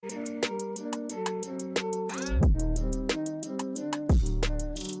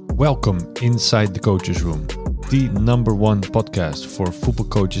Welcome inside the Coaches Room, the number one podcast for football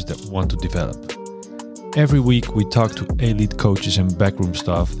coaches that want to develop. Every week we talk to elite coaches and backroom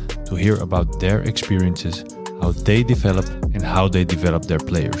staff to hear about their experiences, how they develop and how they develop their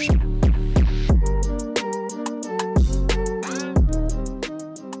players.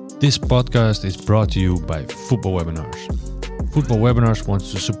 This podcast is brought to you by Football Webinars. Football Webinars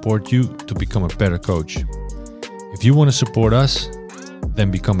wants to support you to become a better coach. If you want to support us, then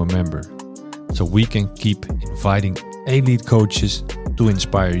become a member, so we can keep inviting elite coaches to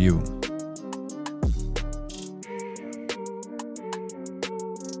inspire you.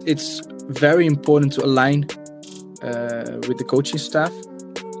 It's very important to align with the coaching staff.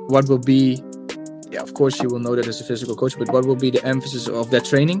 What will be, of course you will know that as a physical coach, but what will be the emphasis of that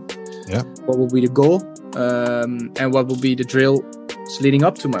training? Yeah. What will be the goal? And what will be the drill leading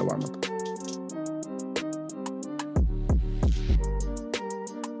up to my warm-up?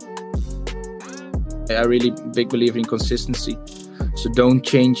 I'm really big believer in consistency. So don't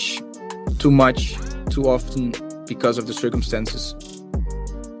change too much, too often because of the circumstances.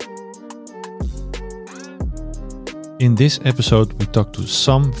 In this episode, we talk to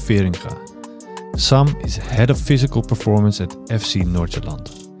Sam Veringa. Sam is head of physical performance at FC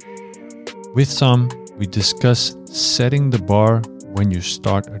Noord-Jylland. With Sam, we discuss setting the bar when you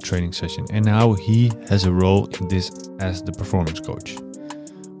start a training session and how he has a role in this as the performance coach.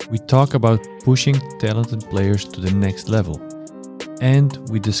 We talk about pushing talented players to the next level. And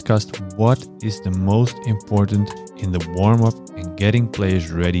we discussed what is the most important in the warm-up and getting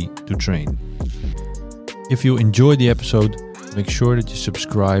players ready to train. If you enjoy the episode, make sure that you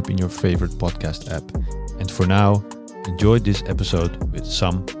subscribe in your favorite podcast app. And for now, enjoy this episode with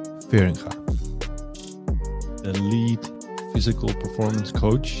Sam Veringa, the lead physical performance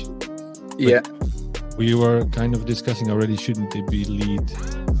coach. Yeah. We were kind of discussing already, shouldn't it be lead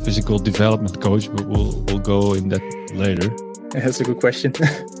physical development coach, but we'll go in that later. That's a good question.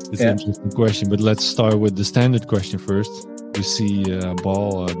 It's an interesting question, but let's start with the standard question first. We see a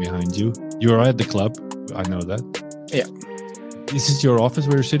ball behind you. You are at the club, I know that. Yeah. Is this your office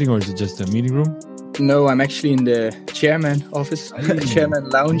where you're sitting, or is it just a meeting room? No, I'm actually in the chairman office, chairman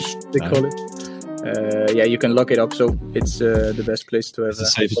lounge, they call it. You can lock it up, so it's the best place to have. It's the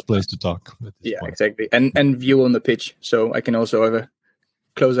safest place to talk. Yeah, point. Exactly. And view on the pitch, so I can also have a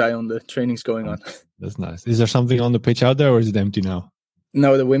close eye on the trainings going on. That's nice. Is there something on the pitch out there, or is it empty now?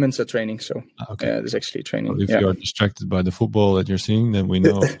 No, the women's are training, so okay. There's actually training. Well, if you are distracted by the football that you're seeing, then we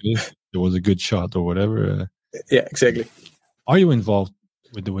know if there was a good shot or whatever. Yeah, exactly. Are you involved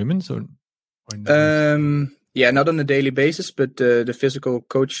with the women's or not? Not on a daily basis, but the physical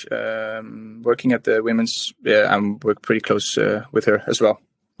coach working at the women's, I work pretty close with her as well.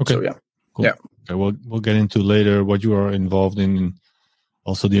 Okay. So, Cool. Yeah. Okay, we'll get into later what you are involved in,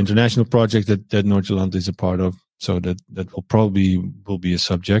 also the international project that Noord-Jylland is a part of. So that will probably be a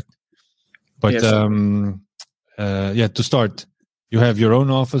subject. But yes. To start, you have your own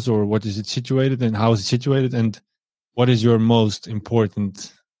office, or what is it situated, and how is it situated, and what is your most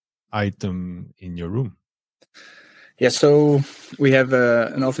important item in your room? Yeah, so we have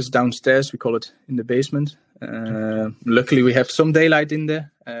an office downstairs. We call it in the basement. Luckily, we have some daylight in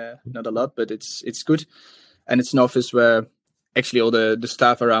there. Not a lot, but it's good. And it's an office where actually all the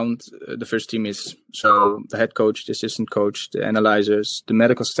staff around the first team is. So the head coach, the assistant coach, the analyzers, the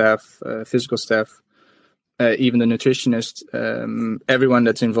medical staff, physical staff, even the nutritionist, everyone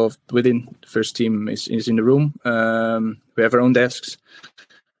that's involved within the first team is in the room. We have our own desks.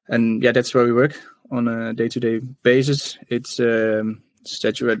 And that's where we work on a day-to-day basis. It's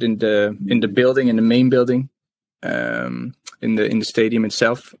situated in the building, in the main building, in the stadium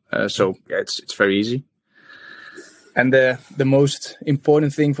itself. It's very easy. And the most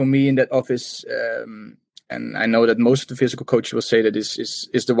important thing for me in that office, and I know that most of the physical coaches will say that is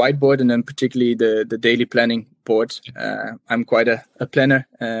the whiteboard, and then particularly the daily planning board. I'm quite a planner,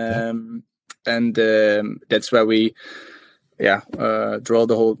 and that's where we draw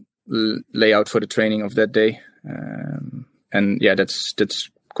the whole layout for the training of that day. That's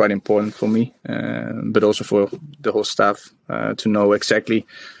quite important for me, but also for the whole staff to know exactly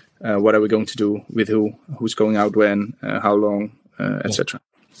what are we going to do with who's going out when, how long, etc.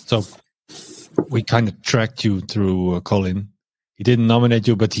 So we kind of tracked you through Colin. He didn't nominate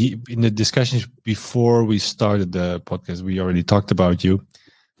you, but in the discussions before we started the podcast, we already talked about you.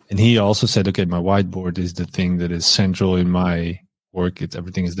 And he also said, okay, my whiteboard is the thing that is central in my work.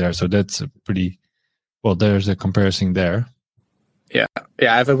 Everything is there. So that's there's a comparison there. Yeah.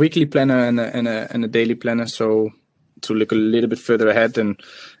 I have a weekly planner and a daily planner. So to look a little bit further ahead and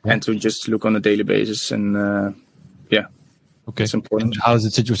to just look on a daily basis. And Okay. It's important. And how is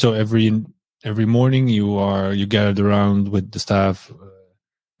it situated? So every morning you gathered around with the staff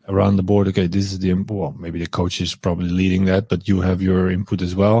around the board. Okay, this is maybe the coach is probably leading that, but you have your input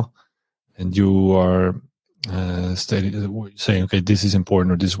as well, and you are saying, okay, this is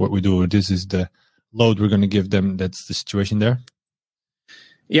important, or this is what we do, or this is the load we're going to give them. That's the situation there.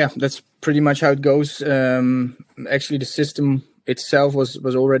 Yeah, that's pretty much how it goes. Actually, the system itself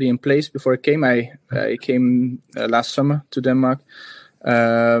was already in place before I came. I came last summer to Denmark,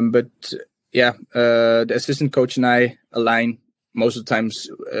 but yeah, the assistant coach and I align most of the times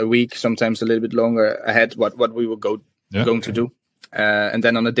a week, sometimes a little bit longer ahead what we were going to do, and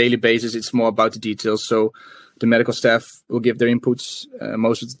then on a daily basis it's more about the details. So the medical staff will give their inputs.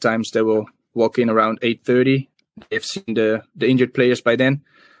 Most of the times they will walk in around 8:30. They've seen the injured players by then.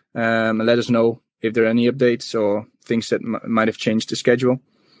 And let us know if there are any updates or things that might have changed the schedule.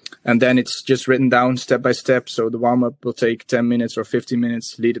 And then it's just written down step by step. So the warm-up will take 10 minutes or 15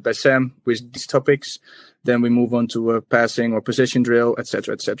 minutes, led by Sam with these topics. Then we move on to a passing or position drill,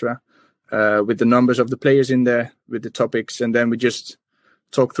 etc., with the numbers of the players in there, with the topics. And then we just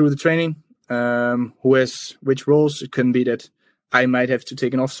talk through the training, who has which roles. It can be that I might have to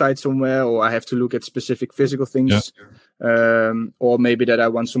take an offside somewhere, or I have to look at specific physical things. Yeah. Or maybe that I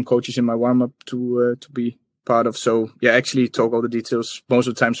want some coaches in my warm-up to be part of. So yeah, actually talk all the details most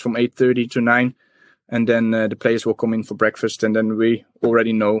of the times from 8:30 to 9, and then the players will come in for breakfast, and then we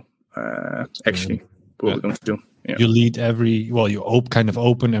already know actually what we're going to do. Yeah. You lead you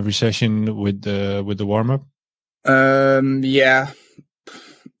open every session with the warm-up. Yeah,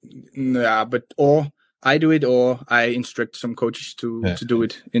 but or I do it, or I instruct some coaches to do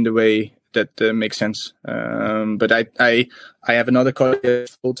it in the way that makes sense. But I have another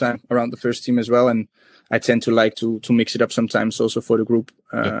coach full time around the first team as well, and I tend to like to mix it up sometimes also for the group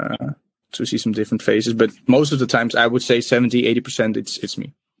to see some different faces. But most of the times, I would say 70-80% it's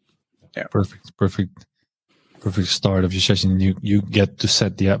me. Yeah, perfect start of your session. You get to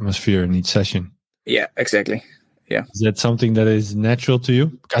set the atmosphere in each session. Yeah, exactly. Yeah, is that something that is natural to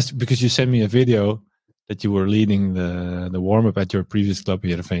you? Because you sent me a video that you were leading the warm up at your previous club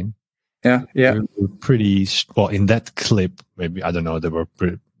here at Heerenveen. Yeah. You were pretty well in that clip. Maybe I don't know. There were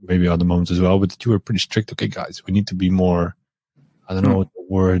maybe other moments as well, but you were pretty strict. Okay, guys, we need to be more. I don't know what the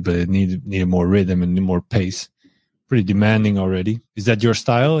word, but it needed more rhythm and more pace. Pretty demanding already. Is that your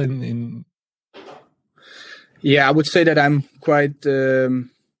style? In Yeah, I would say that I'm quite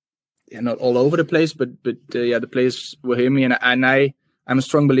not all over the place, but the players will hear me, and I'm a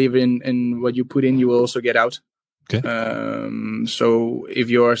strong believer in what you put in, you will also get out. Okay. So if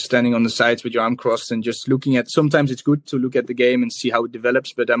you're standing on the sides with your arm crossed and just looking at, sometimes it's good to look at the game and see how it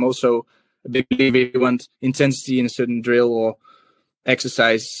develops, but I'm also a big believer if you want intensity in a certain drill or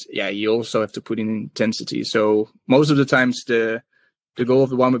exercise, you also have to put in intensity. So most of the times the goal of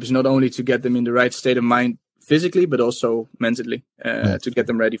the warm-up is not only to get them in the right state of mind physically, but also mentally to get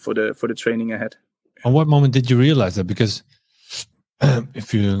them ready for the training ahead. On what moment did you realize that? Because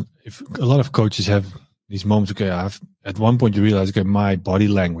if a lot of coaches have these moments, okay, at one point you realize, okay, my body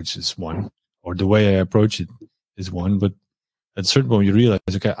language is one, or the way I approach it is one, but at a certain point you realize,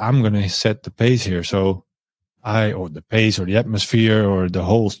 okay, I'm going to set the pace here. So or the pace or the atmosphere or the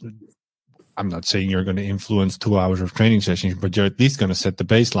whole, I'm not saying you're going to influence 2 hours of training sessions, but you're at least going to set the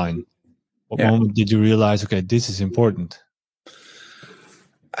baseline. What moment did you realize, okay, this is important?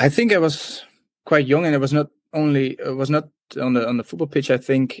 I think I was quite young, and it was not on the football pitch. I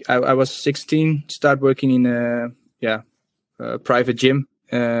think I was 16, start working in a private gym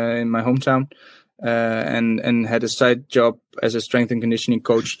in my hometown, and had a side job as a strength and conditioning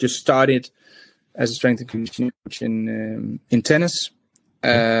coach. Just started as a strength and conditioning coach in tennis,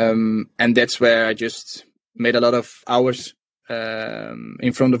 and that's where I just made a lot of hours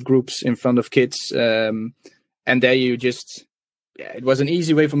in front of groups, in front of kids, and there you just it was an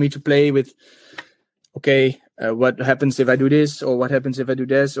easy way for me to play with. Okay, what happens if I do this, or what happens if I do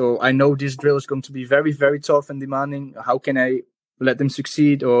this, or I know this drill is going to be very, very tough and demanding. How can I let them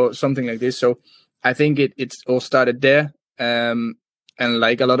succeed, or something like this? So I think it's all started there. And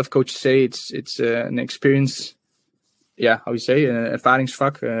like a lot of coaches say, it's an experience. Yeah, how you say,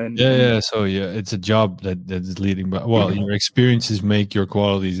 ervaringsvak. So it's a job that is leading. But your experiences make your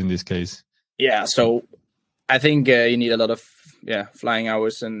qualities in this case. Yeah. So I think you need a lot of flying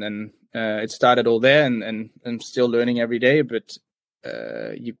hours, and it started all there, and I'm still learning every day. But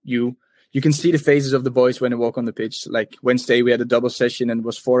you can see the faces of the boys when they walk on the pitch. Like Wednesday, we had a double session, and it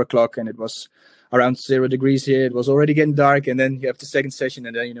was 4:00, and it was around 0 degrees here. It was already getting dark, and then you have the second session,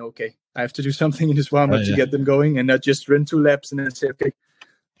 and then okay, I have to do something in this warm-up to get them going, and not just run 2 laps and then say, okay,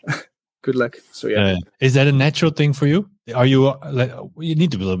 good luck. So yeah. Is that a natural thing for you? Are you you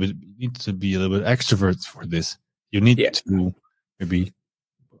need to be a little bit extrovert for this? You need to maybe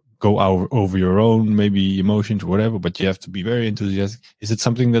go over your own maybe emotions, whatever, but you have to be very enthusiastic. Is it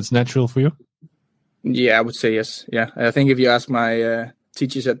something that's natural for you? Yeah, I would say yes. Yeah, I think if you ask my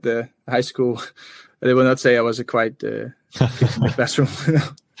teachers at the high school, they will not say I was a quiet kid in the classroom.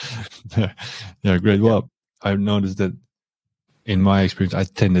 Yeah, great. Well, I've noticed that in my experience, I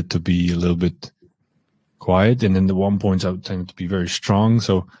tended to be a little bit quiet, and in the one points I tended to be very strong.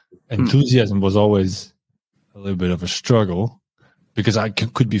 So enthusiasm was always a little bit of a struggle because I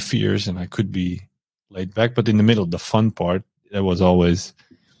could be fierce and I could be laid back, but in the middle, the fun part, that was always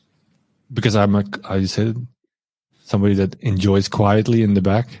because I said somebody that enjoys quietly in the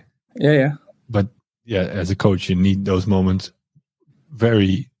back. Yeah. But yeah, as a coach, you need those moments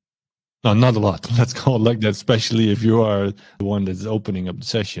not a lot. Let's call it like that, especially if you are the one that's opening up the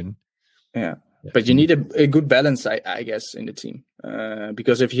session. Yeah. But you need a good balance, I guess, in the team.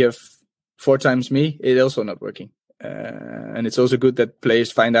 Because if you have 4 times me, it's also not working. And it's also good that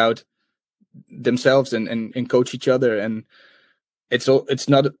players find out themselves and coach each other. And it's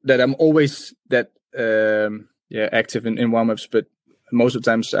not that I'm always that active in warm-ups, but most of the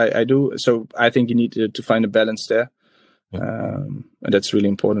times I do. So I think you need to find a balance there. And that's really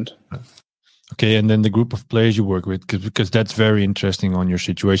important. Okay, and then the group of players you work with, because that's very interesting on your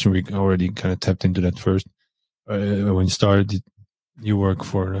situation. We already kind of tapped into that first. When you started, you work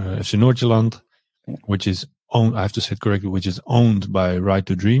for FC Noordjylland, which is owned, I have to say it correctly, which is owned by Right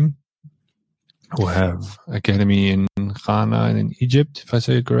to Dream, who have academy in Ghana and in Egypt, if I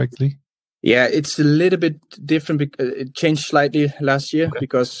say it correctly. Yeah, it's a little bit different. It changed slightly last year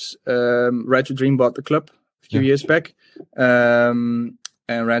because Right to Dream bought the club a few years back. And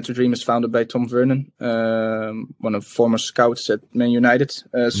Right to Dream is founded by Tom Vernon, one of former scouts at Man United.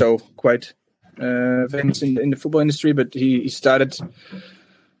 So quite famous in the football industry. But he founded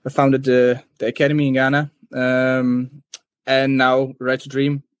the academy in Ghana. And now Right to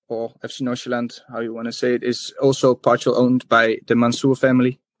Dream, or FC Noordjylland, how you want to say it, is also partially owned by the Mansour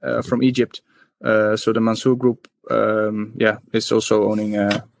family from Egypt. So the Mansour group, is also owning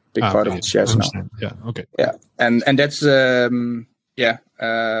a big part of the shares now. Yeah, okay. Yeah, and that's Right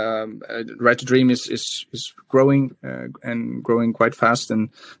to Dream is growing and growing quite fast, and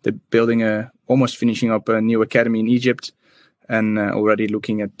they're building almost finishing up a new academy in Egypt, and already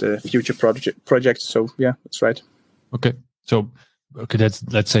looking at the future projects. So yeah, that's right. Okay, so that's,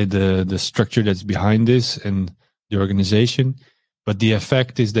 let's say, the structure that's behind this and the organization, but the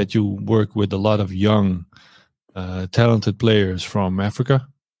effect is that you work with a lot of young, talented players from Africa.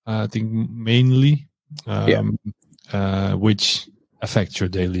 I think mainly, which affects your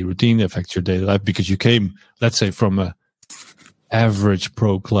daily routine, affects your daily life, because you came, let's say, from a average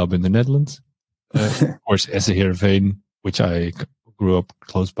pro club in the Netherlands. Of course, SC Heerenveen, which I grew up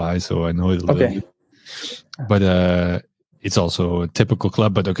close by, so I know it a little bit. But it's also a typical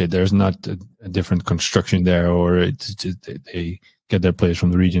club. But okay, there's not a different construction there, or it's just, they get their players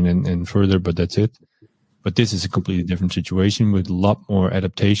from the region and further, but that's it. But this is a completely different situation with a lot more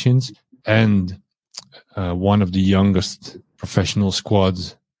adaptations and one of the youngest professional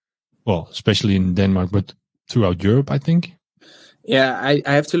squads, well, especially in Denmark, but throughout Europe, I think. Yeah, I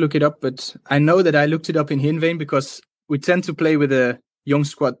have to look it up, but I know that I looked it up in Heerenveen because we tend to play with a young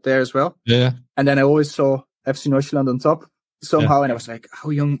squad there as well. Yeah. And then I always saw FC Noordjylland on top somehow, and I was like,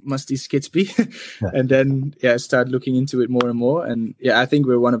 how young must these kids be? And then, I started looking into it more and more. And I think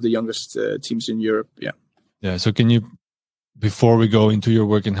we're one of the youngest teams in Europe. Yeah. Yeah. So can you, before we go into your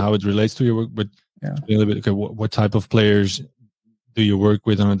work and how it relates to your work, but a little bit, okay, what type of players do you work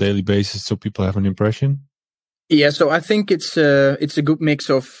with on a daily basis so people have an impression? Yeah, so I think it's a good mix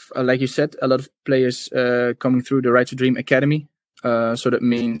of, like you said, a lot of players coming through the Right to Dream Academy. So that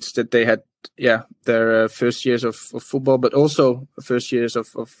means that they had their first years of football, but also first years of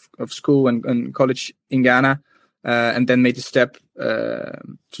school and college in Ghana, and then made the step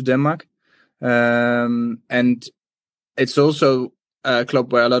to Denmark. And it's also a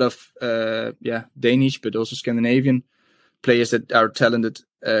club where a lot of Danish, but also Scandinavian players that are talented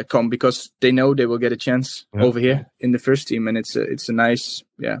come because they know they will get a chance over here in the first team, and it's a nice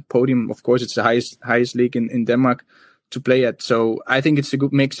podium. Of course, it's the highest league in Denmark to play at. So I think it's a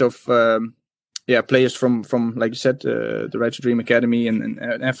good mix of players from like you said, the Right to Dream Academy in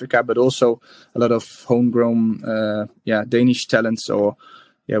Africa, but also a lot of homegrown Danish talents. Or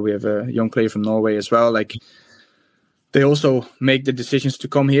we have a young player from Norway as well. Like, they also make the decisions to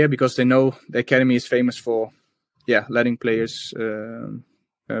come here because they know the academy is famous for letting players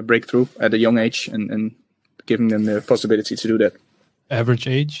break through at a young age and giving them the possibility to do that. Average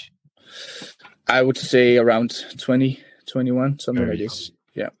age? I would say around 20, 21, something like this.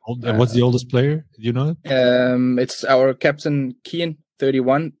 Yeah. What's the oldest player? Do you know it? It's our captain, Kian,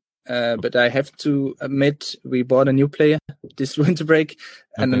 31. But I have to admit, we bought a new player this winter break,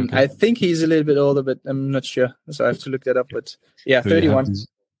 and I think he's a little bit older, but I'm not sure. So I have to look that up. But yeah, so 31.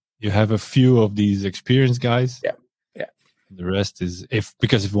 You have a few of these experienced guys. Yeah. The rest is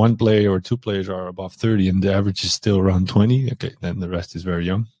because if one player or two players are above 30 and the average is still around 20, okay, then the rest is very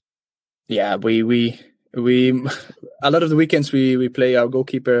young. Yeah, we a lot of the weekends we play. Our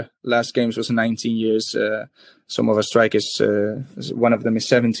goalkeeper last games was 19 years. Some of our strikers, one of them is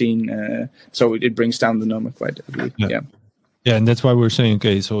 17. So it brings down the number quite a bit. Yeah, and that's why we're saying,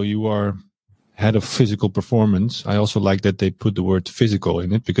 okay, so you are head of physical performance. I also like that they put the word physical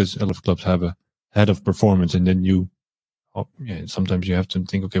in it, because a lot of clubs have a head of performance, and then sometimes you have to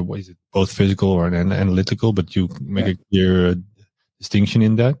think, okay, what is it, both physical or analytical, but you make a clear distinction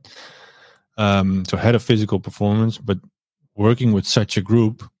in that. So head of physical performance, but working with such a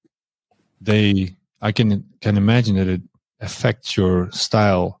group, I can imagine that it affects your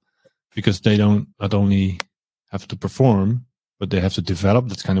style, because they don't not only have to perform, but they have to develop.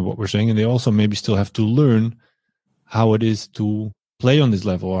 That's kind of what we're saying. And they also maybe still have to learn how it is to play on this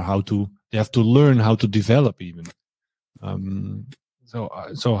level, or they have to learn how to develop even. So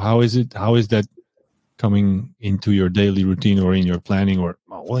how is that coming into your daily routine, or in your planning, or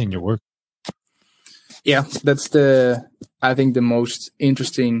in your work? Yeah, that's I think the most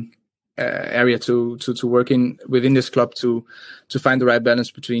interesting area to work in within this club, to find the right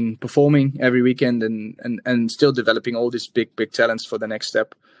balance between performing every weekend and still developing all these big talents for the next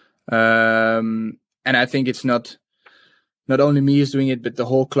step. And I think it's not only me who's doing it, but the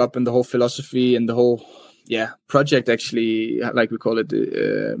whole club and the whole philosophy and the whole project, actually, like we call it,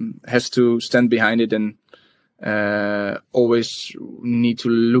 has to stand behind it, and always need to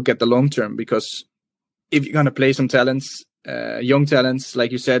look at the long term, because if you're going to play some talents, young talents,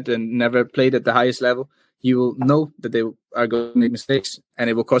 like you said, and never played at the highest level, you will know that they are going to make mistakes, and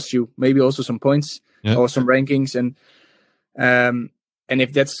it will cost you maybe also some points or some rankings. And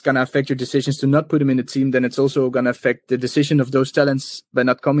if that's going to affect your decisions to not put them in the team, then it's also going to affect the decision of those talents by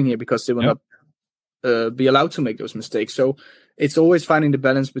not coming here, because they will not be allowed to make those mistakes. So it's always finding the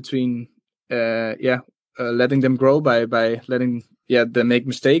balance between letting them grow by letting them make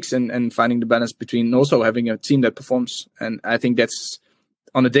mistakes, and finding the balance between also having a team that performs. And I think that's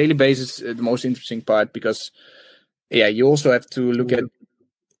on a daily basis the most interesting part, because you also have to look at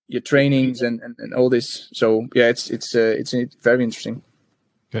your trainings and all this. So it's very interesting.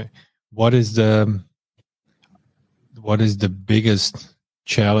 Okay, what is the biggest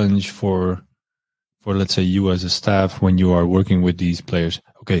challenge for let's say you as a staff when you are working with these players?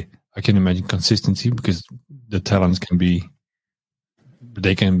 Okay, I can imagine consistency, because the talents can be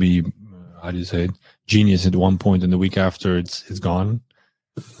how do you say it, genius at one point, and the week after it's gone.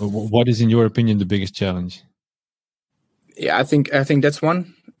 What is, in your opinion, the biggest challenge? Yeah, I think that's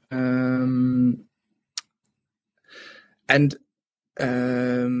one. How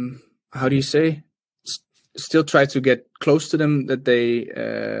do you say? Still try to get close to them, that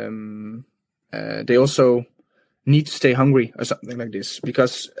they also need to stay hungry or something like this,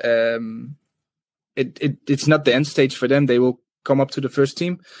 because it's not the end stage for them. They will come up to the first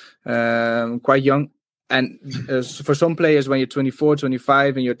team quite young. And for some players, when you're 24,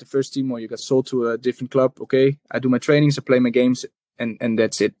 25, and you're at the first team, or you got sold to a different club, okay, I do my trainings, I play my games, and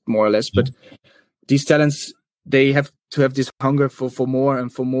that's it, more or less. But these talents, they have to have this hunger for more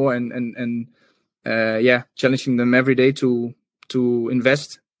and for more, and challenging them every day to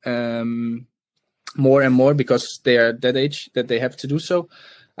invest more and more, because they are at that age that they have to do so.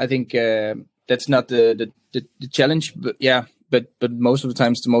 I think that's not the challenge, but most of the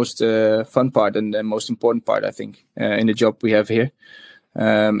times the most fun part and the most important part, I think, in the job we have here.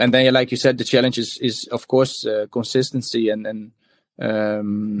 And then, like you said, the challenge is of course consistency and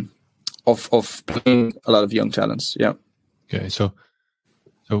of playing a lot of young talents. Yeah. Okay, so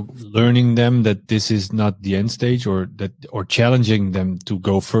learning them that this is not the end stage, or challenging them to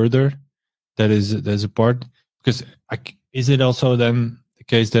go further. There's a part, because is it also then the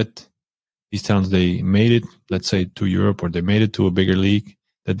case that these talents, they made it, let's say, to Europe, or they made it to a bigger league,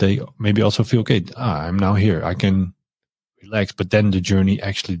 that they maybe also feel, okay, I'm now here, I can relax, but then the journey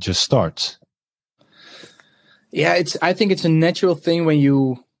actually just starts? Yeah, I think it's a natural thing when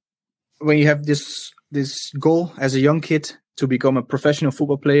you have this goal as a young kid to become a professional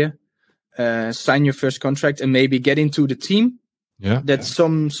football player, sign your first contract, and maybe get into the team. Yeah, that's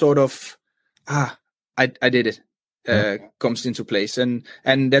some sort of I did it. Comes into place, and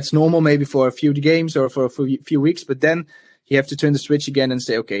that's normal maybe for a few games or for a few weeks, but then you have to turn the switch again and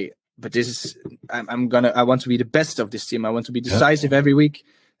say, okay, but this is I want to be the best of this team. I want to be decisive every week,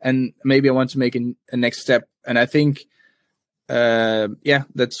 and maybe I want to make a next step. And I think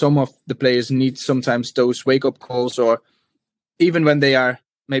that some of the players need sometimes those wake up calls, or even when they are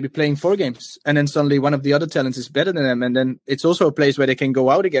maybe playing 4 games and then suddenly one of the other talents is better than them, and then it's also a place where they can go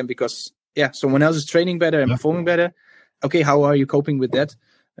out again because someone else is training better and performing better. Okay, how are you coping with that?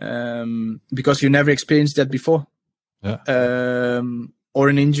 Because you never experienced that before. Or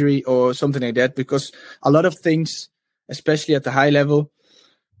an injury or something like that, because a lot of things, especially at the high level,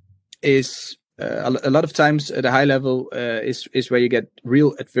 is a lot of times at the high level is where you get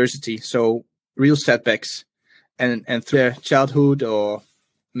real adversity, so real setbacks, and through their childhood or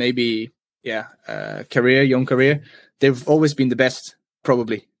maybe young career, they've always been the best,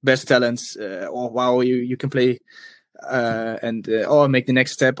 probably best talents. You can play. Make the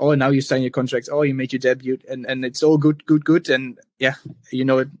next step. Now you sign your contract. You made your debut, and it's all good. And you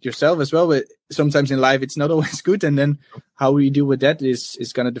know it yourself as well. But sometimes in life it's not always good, and then how you deal with that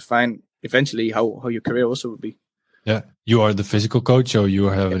is going to define eventually how your career also will be. Yeah, you are the physical coach, so you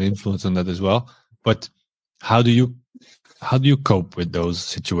have an influence on that as well. But how do you cope with those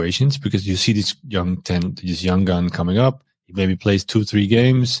situations? Because you see this young gun coming up. He maybe plays 2-3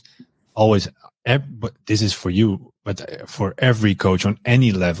 games, always. But this is for you. But for every coach on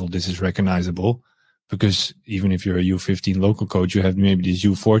any level, this is recognizable, because even if you're a U15 local coach, you have maybe this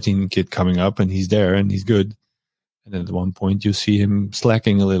U14 kid coming up and he's there and he's good. And then at one point you see him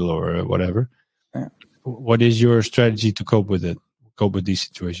slacking a little or whatever. Yeah. What is your strategy to cope with these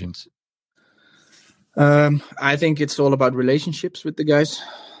situations? I think it's all about relationships with the guys.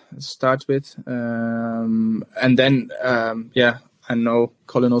 It starts with, and then, I know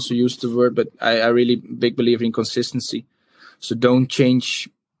Colin also used the word, but I really big believer in consistency. So don't change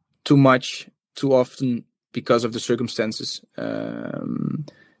too much, too often because of the circumstances.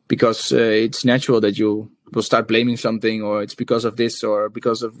 Because it's natural that you will start blaming something, or it's because of this, or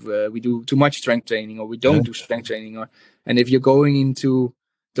because of we do too much strength training, or we don't do strength training. And if you're going into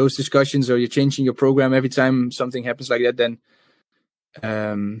those discussions, or you're changing your program every time something happens like that, then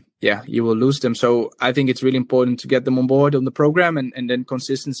you will lose them. So I think it's really important to get them on board on the program, and then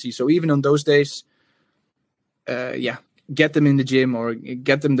consistency. So even on those days, get them in the gym, or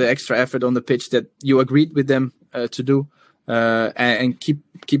get them the extra effort on the pitch that you agreed with them to do, and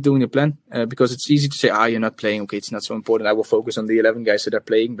keep doing the plan, because it's easy to say, you're not playing. Okay, it's not so important. I will focus on the 11 guys that are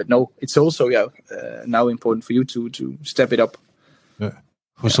playing. But no, it's also now important for you to step it up. Yeah.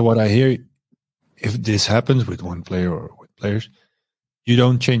 So what I hear, if this happens with one player or with players, you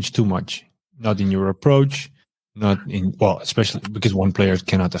don't change too much, not in your approach, especially because one player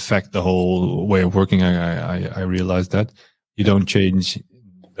cannot affect the whole way of working. I realize that you don't change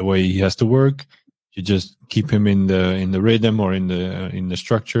the way he has to work. You just keep him in the rhythm or in the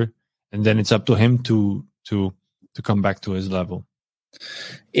structure, and then it's up to him to come back to his level.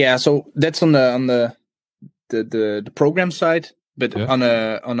 Yeah, so that's on the program side, but on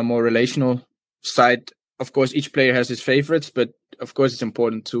a more relational side, of course, each player has his favorites, but of course it's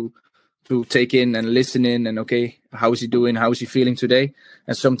important to take in and listen in, and okay, how is he doing? How is he feeling today?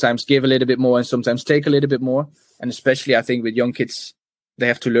 And sometimes give a little bit more, and sometimes take a little bit more. And especially, I think with young kids, they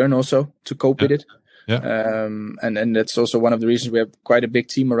have to learn also to cope with it. Yeah. And that's also one of the reasons we have quite a big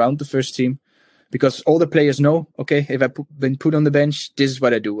team around the first team, because all the players know, okay, if I've been put on the bench, this is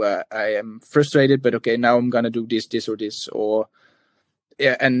what I do. I am frustrated, but okay, now I'm gonna do this, or this, or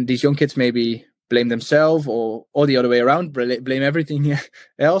and these young kids maybe blame themselves or the other way around, blame everything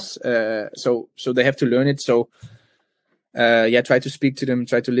else. So they have to learn it. So try to speak to them,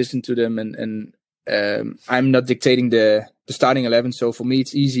 try to listen to them, and I'm not dictating the starting 11. So for me,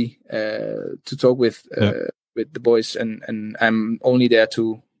 it's easy to talk with the boys, and I'm only there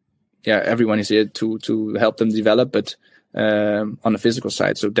to, everyone is here to help them develop, but on the physical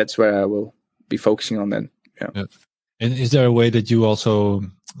side. So that's where I will be focusing on then. Yeah. And is there a way that you also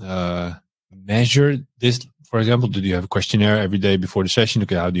measure this? For example, do you have a questionnaire every day before the session?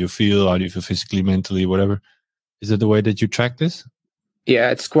 Okay, how do you feel? How do you feel physically, mentally, whatever? Is that the way that you track this? Yeah,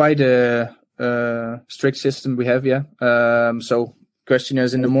 it's quite a strict system we have. Yeah. So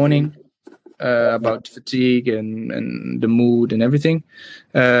questionnaires in the morning about fatigue and the mood and everything,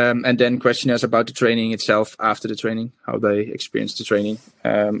 and then questionnaires about the training itself after the training, how they experience the training,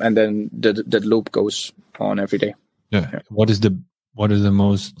 and then that loop goes on every day. Yeah. What's the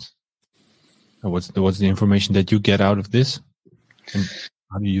information that you get out of this, and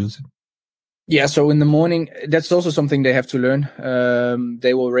how do you use it? Yeah, so in the morning, that's also something they have to learn.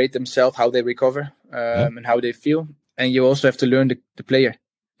 They will rate themselves, how they recover, and how they feel. And you also have to learn the player.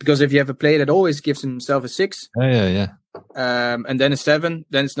 Because if you have a player that always gives himself a 6, and then a 7,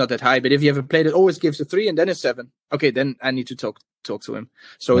 then it's not that high. But if you have a player that always gives a 3 and then a 7, okay, then I need to talk to him.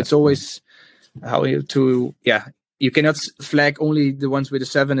 So it's always how you cannot flag only the ones with a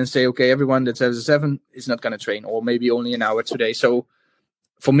 7 and say, okay, everyone that has a 7 is not going to train, or maybe only an hour today. So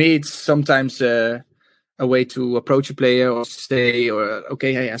for me, it's sometimes a way to approach a player or say,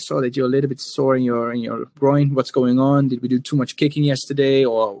 okay, hey, I saw that you're a little bit sore in your groin. What's going on? Did we do too much kicking yesterday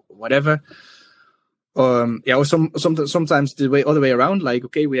or whatever? Or sometimes the other way around. Like,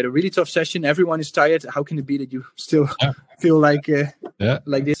 okay, we had a really tough session. Everyone is tired. How can it be that you still feel like this?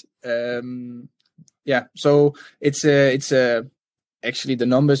 So it's actually the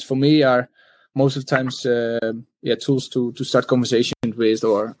numbers for me are most of the times tools to start conversations with,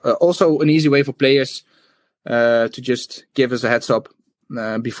 or also an easy way for players to just give us a heads up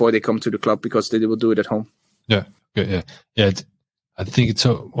before they come to the club, because they will do it at home. I think it's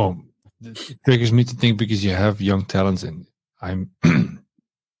so well. It triggers me to think, because you have young talents, and I'm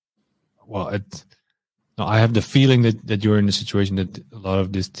I have the feeling that you're in a situation that a lot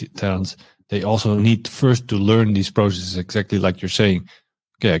of these talents, they also need first to learn these processes, exactly like you're saying.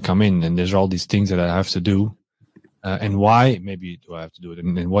 Okay, I come in and there's all these things that I have to do, and why maybe do I have to do it,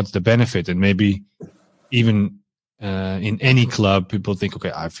 and what's the benefit? And maybe even in any club, people think,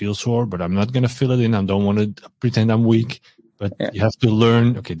 okay, I feel sore, but I'm not going to fill it in. I don't want to pretend I'm weak. But you have to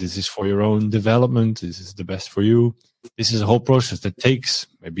learn, okay, this is for your own development. This is the best for you. This is a whole process that takes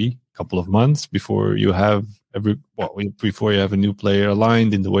maybe a couple of months before you have before you have a new player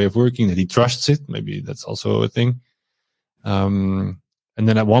aligned in the way of working, that he trusts it. Maybe that's also a thing. And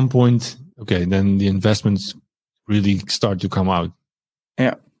then at one point, okay, then the investments really start to come out.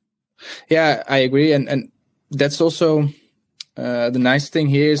 Yeah, I agree. And that's also the nice thing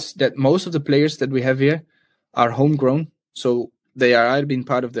here is that most of the players that we have here are homegrown. So they are either been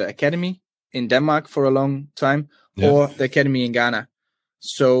part of the academy in Denmark for a long time or the academy in Ghana.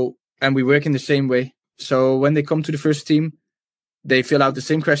 So, and we work in the same way. So when they come to the first team, they fill out the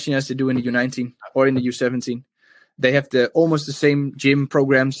same question as they do in the U19 or in the U17. They have almost the same gym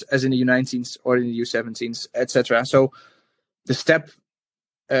programs as in the U19s or in the U17s, etc. So the step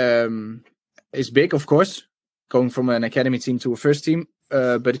is big, of course, going from an academy team to a first team,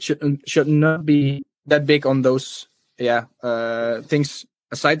 but it should not be that big on those things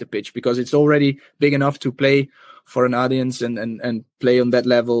aside the pitch, because it's already big enough to play for an audience and play on that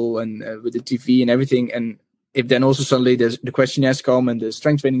level and with the TV and everything. And if then also suddenly the questionnaires come and the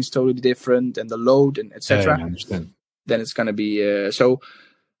strength training is totally different and the load and etc., I understand. Then it's going to be so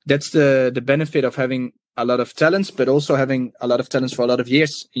that's the benefit of having a lot of talents, but also having a lot of talents for a lot of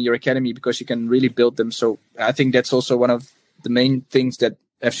years in your academy, because you can really build them. So I think that's also one of the main things that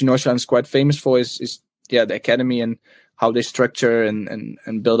FC Nordsjælland is quite famous for is the academy and how they structure and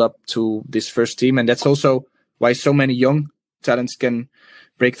build up to this first team. And that's also why so many young talents can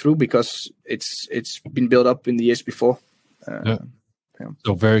break through, because it's been built up in the years before.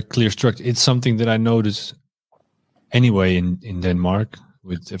 So very clear structure. It's something that I notice anyway in Denmark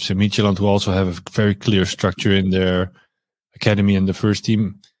with FC Midtjylland, who also have a very clear structure in their academy and the first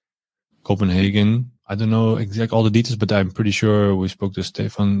team. Copenhagen, I don't know exactly all the details, but I'm pretty sure we spoke to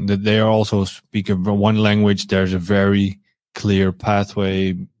Stefan that they are also speaking one language. There's a very clear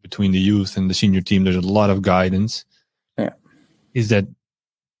pathway between the youth and the senior team. There's a lot of guidance. Yeah. Is that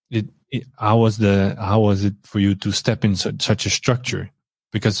it? How was it for you to step in such a structure?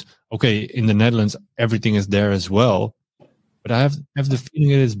 Because okay, in the Netherlands everything is there as well, but I have the feeling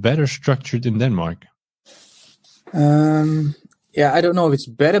it is better structured in Denmark. I don't know if it's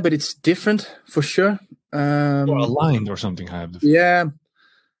better, but it's different for sure. Or aligned or something. I have the feeling. Yeah,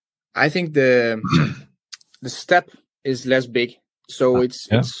 I think the step is less big, so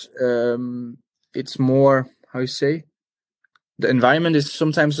it's more, how you say, the environment is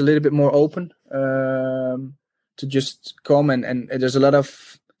sometimes a little bit more open to just come and there's a lot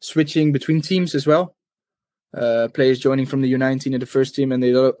of switching between teams as well. Players joining from the U19 in the first team and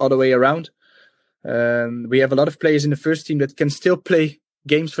the other way around. We have a lot of players in the first team that can still play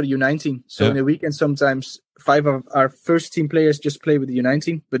games for the U19. So in a weekend, sometimes 5 of our first team players just play with the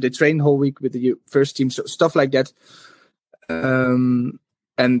U19, but they train the whole week with the first team. So stuff like that.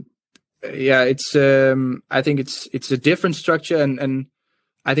 It's I think it's a different structure, and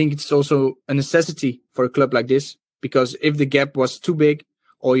I think it's also a necessity for a club like this, because if the gap was too big,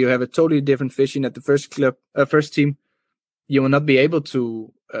 or you have a totally different vision at the first team, you will not be able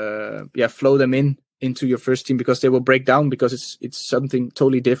to flow them into your first team, because they will break down, because it's something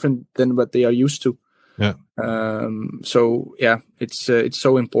totally different than what they are used to. It's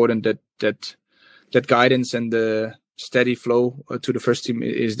so important that guidance and the steady flow to the first team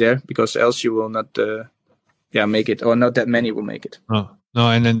is there, because else you will not make it, or not that many will make it. Oh. No,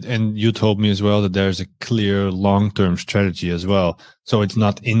 and you told me as well that there's a clear long-term strategy as well. So it's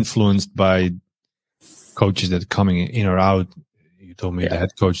not influenced by coaches that are coming in or out. You told me the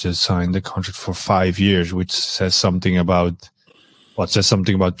head coach has signed the contract for 5 years, which says something about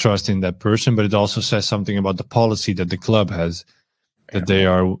trust in that person, but it also says something about the policy that the club has, that they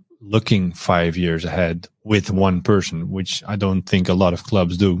are looking 5 years ahead with one person, which I don't think a lot of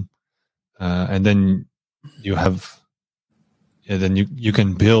clubs do. And then you have, then you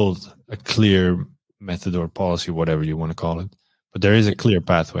can build a clear method or policy, whatever you want to call it. But there is a clear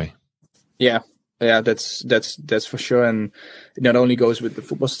pathway. Yeah, that's for sure. And it not only goes with the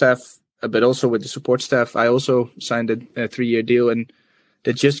football staff, but also with the support staff. I also signed a 3-year deal, and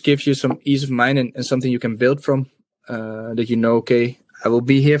that just gives you some ease of mind and something you can build from. That okay, I will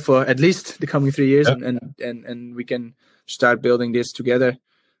be here for at least the coming 3 years, and we can start building this together.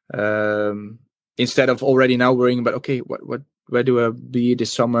 Instead of already now worrying about where do I be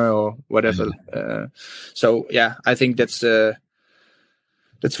this summer or whatever. So I think that's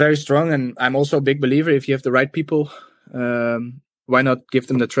very strong, and I'm also a big believer. If you have the right people, why not give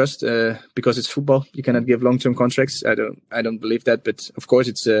them the trust? Because it's football, you cannot give long-term contracts. I don't believe that, but of course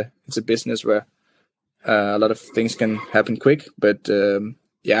it's a business where a lot of things can happen quick. But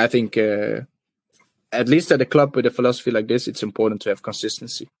I think at least at a club with a philosophy like this, it's important to have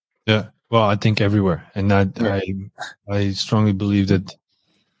consistency. Yeah, well, I think everywhere, and I strongly believe that.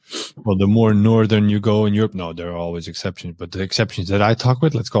 Well, the more northern you go in Europe, no, there are always exceptions, but the exceptions that I talk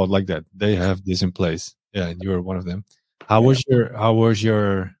with, let's call it like that, they have this in place. Yeah, and you're one of them. How was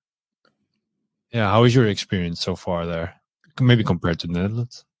your experience so far there? Maybe compared to the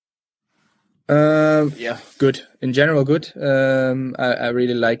Netherlands. Good. In general, good. I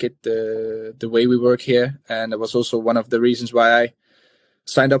really like it, the way we work here, and it was also one of the reasons why I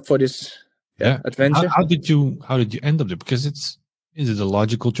signed up for this adventure. How did you end up there? Because is it a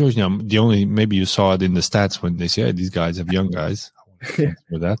logical choice? Now, maybe you saw it in the stats when they say, hey, these guys have young guys.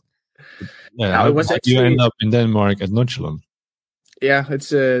 For that. How did you end up in Denmark at Nordsjælland? Yeah,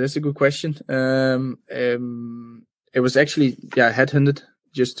 that's a good question. It was actually headhunted,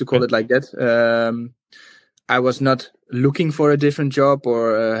 just to call it like that. I was not looking for a different job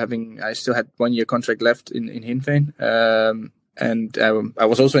or I still had 1 year contract left in Heerenveen. And I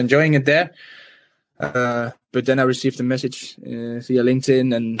was also enjoying it there. But then I received a message via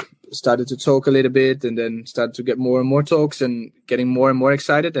LinkedIn and started to talk a little bit, and then started to get more and more talks and getting more and more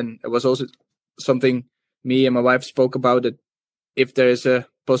excited. And it was also something me and my wife spoke about, that if there is a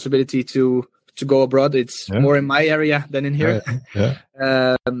possibility to go abroad, it's more in my area than in here.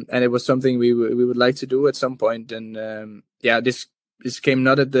 And it was something we would like to do at some point. And this came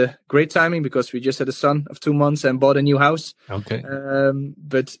not at the great timing, because we just had a son of 2 months and bought a new house. Okay.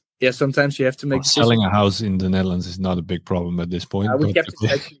 But sometimes you have to make selling a house in the Netherlands is not a big problem at this point. We kept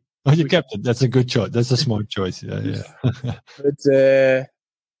it actually. Oh, you kept it. That's a good choice. That's a smart choice. Yeah. But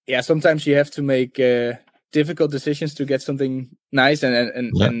sometimes you have to make difficult decisions to get something nice.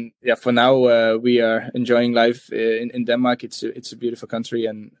 And for now we are enjoying life in Denmark. It's a beautiful country,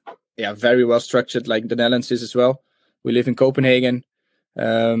 and very well structured, like the Netherlands is as well. We live in Copenhagen,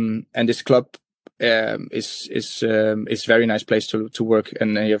 and this club is very nice place to work,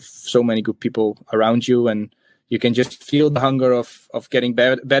 and you have so many good people around you, and you can just feel the hunger of getting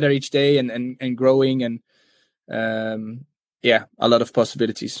better each day and growing, and a lot of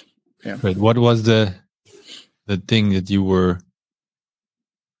possibilities. Yeah. Right. What was the thing that you were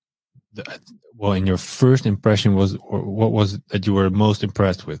in your first impression what was it that you were most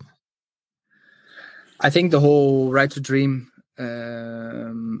impressed with? I think the whole Right to Dream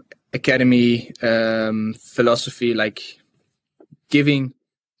academy philosophy, like giving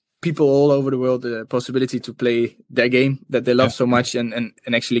people all over the world the possibility to play their game that they love so much, and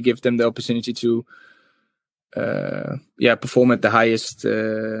actually give them the opportunity to perform at the highest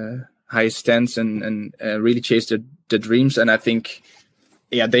stands and really chase their dreams. And I think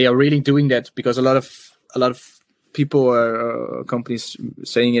they are really doing that, because a lot of people or companies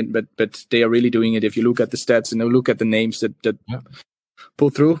saying it, but they are really doing it. If you look at the stats and you look at the names that pull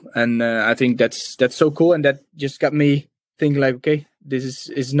through, and I think that's so cool, and that just got me thinking, like, okay, this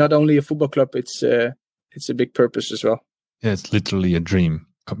is not only a football club; it's a big purpose as well. Yeah, it's literally a dream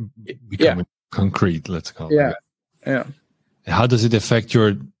becoming concrete. Let's call it. Yeah. How does it affect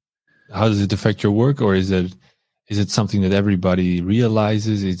your work, or is it something that everybody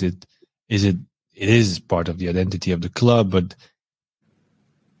realizes? It is part of the identity of the club, but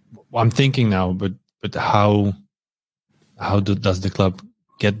I'm thinking now, but how does the club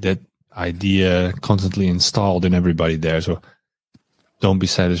get that idea constantly installed in everybody there? So don't be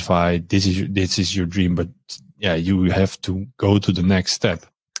satisfied. This is your dream, but yeah, you have to go to the next step.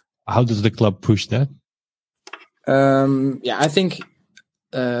 How does the club push that? I think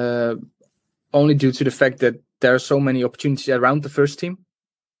only due to the fact that there are so many opportunities around the first team.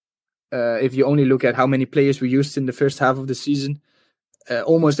 If you only look at how many players we used in the first half of the season,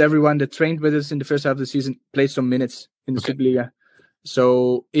 almost everyone that trained with us in the first half of the season played some minutes in the Superliga.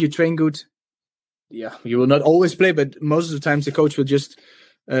 So if you train good, you will not always play, but most of the times the coach will just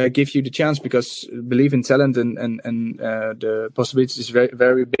give you the chance because believe in talent and the possibilities is very,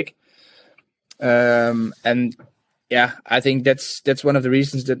 very big. I think that's one of the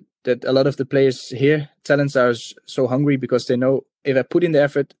reasons that a lot of the players here, talents, are so hungry because they know if I put in the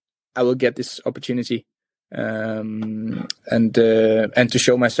effort, I will get this opportunity, and to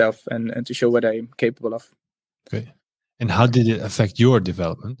show myself and to show what I'm capable of. Okay. And how did it affect your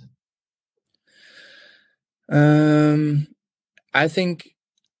development? I think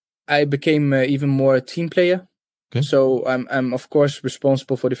I became even more a team player. Okay. So I'm of course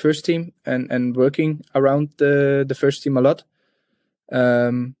responsible for the first team and working around the first team a lot.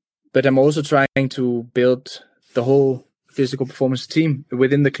 But I'm also trying to build the whole physical performance team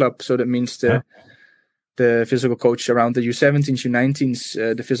within the club. So that means the physical coach around the U17s,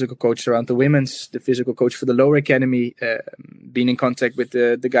 U19s, the physical coach around the women's, the physical coach for the lower academy, being in contact with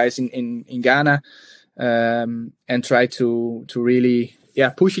the guys in Ghana, and try to really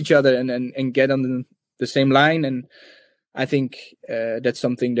push each other and get on the same line. And I think that's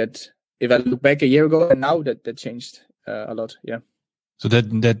something that if I look back a year ago and now that changed a lot. Yeah. So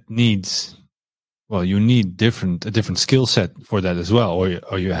that needs, well, you need a different skill set for that as well,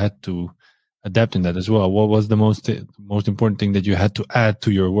 or you had to adapt in that as well. What was the most important thing that you had to add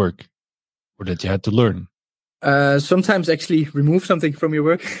to your work, or that you had to learn? Sometimes actually remove something from your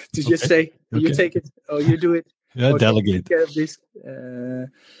work to just say, you take it, or you do it. Yeah, delegate. Take care of this.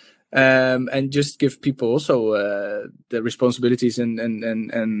 And just give people also the responsibilities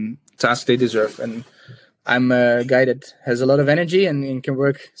and tasks they deserve. And I'm a guy that has a lot of energy and can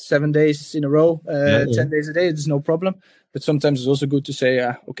work 7 days in a row, 10 days a day. It's no problem. But sometimes it's also good to say,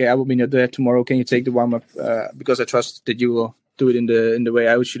 okay, I will be not there tomorrow. Can you take the warm up? Because I trust that you will do it in the way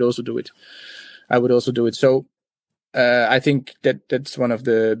I should also do it. I would also do it. So I think that's one of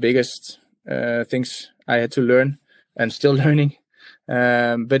the biggest things I had to learn and still learning.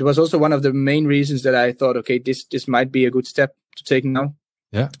 But it was also one of the main reasons that I thought, okay, this might be a good step to take now.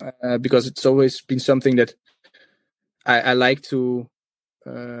 Yeah. Because it's always been something that I like to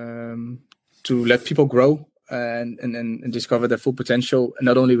let people grow and discover their full potential,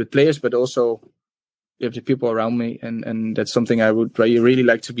 not only with players but also with the people around me, and that's something I would really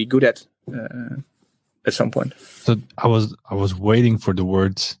like to be good at some point. So I was waiting for the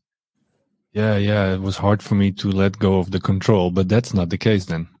words. Yeah, it was hard for me to let go of the control, but that's not the case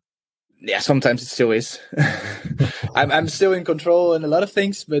then. Yeah, sometimes it still is. I'm still in control in a lot of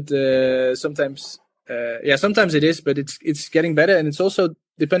things, but sometimes it is. But it's getting better, and it's also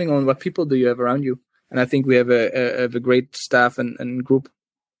depending on what people do you have around you. And I think we have a great staff and group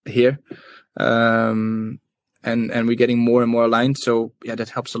here, and we're getting more and more aligned. So yeah, that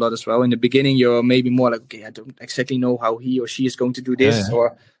helps a lot as well. In the beginning, you're maybe more like, okay, I don't exactly know how he or she is going to do this,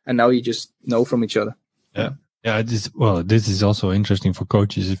 and now you just know from each other. Yeah. This is also interesting for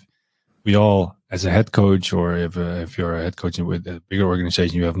coaches. If we all, as a head coach, or if you're a head coach with a bigger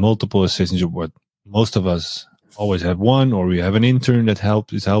organization, you have multiple assistants. What most of us always have one, or we have an intern that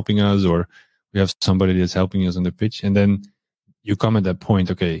is helping us, or we have somebody that's helping us on the pitch, and then you come at that point.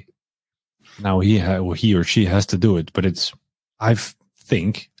 Okay, now he or she has to do it, but I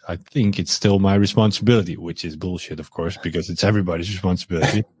think it's still my responsibility, which is bullshit, of course, because it's everybody's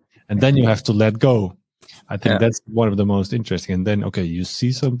responsibility, and then you have to let go. I think that's one of the most interesting. And then, okay, you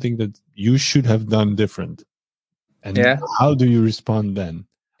see something that you should have done different. And how do you respond then?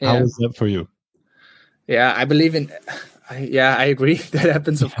 How is that for you? Yeah, I believe I agree that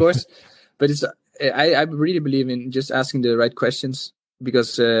happens, of course. But I really believe in just asking the right questions,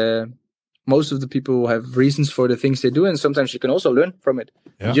 because most of the people have reasons for the things they do. And sometimes you can also learn from it.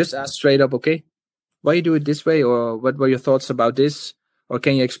 Yeah. You just ask straight up, okay, why you do it this way? Or what were your thoughts about this? Or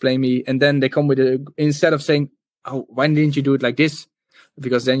can you explain me? And then they come with instead of saying, oh, why didn't you do it like this?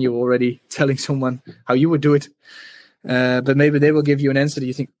 Because then you're already telling someone how you would do it. But maybe they will give you an answer that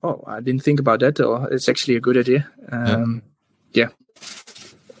you think, oh, I didn't think about that, or it's actually a good idea. Yeah.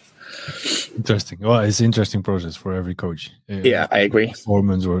 Interesting. Well, it's an interesting process for every coach. Yeah, I agree.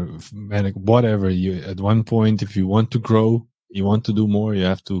 Performance or whatever. At one point, if you want to grow, you want to do more, you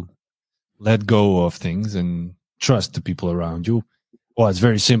have to let go of things and trust the people around you. Well, it's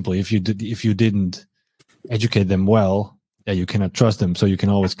very simple. If you didn't educate them well, you cannot trust them, so you can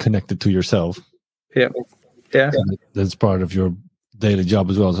always connect it to yourself. Yeah. That's part of your daily job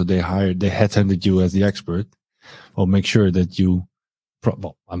as well. So they headhunted you as the expert. Well, make sure that you,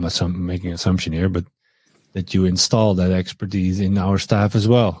 I'm making an assumption here, but that you install that expertise in our staff as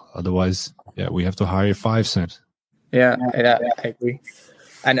well. Otherwise, we have to hire 5 cents. Yeah, I agree.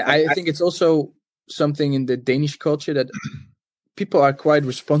 And I think it's also something in the Danish culture that people are quite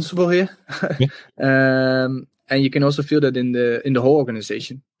responsible here. And you can also feel that in the whole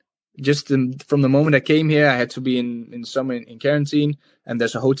organization. Just from the moment I came here, I had to be in summer in quarantine, and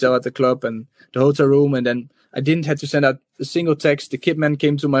there's a hotel at the club and the hotel room, and then I didn't have to send out a single text. The kit man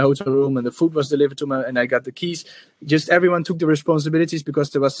came to my hotel room, and the food was delivered to me, and I got the keys. Just everyone took the responsibilities, because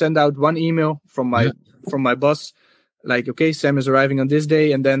there was sent out one email from my boss, like, okay, Sam is arriving on this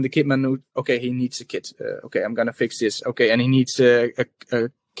day, and then the kit man knew, okay, he needs a kit. Okay, I'm gonna fix this. Okay, and he needs a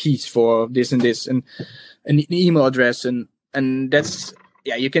keys for this and this, and an email address, and that's.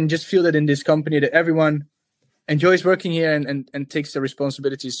 Yeah, you can just feel that in this company that everyone enjoys working here and takes the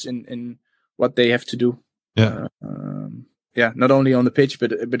responsibilities in what they have to do. Yeah. Not only on the pitch,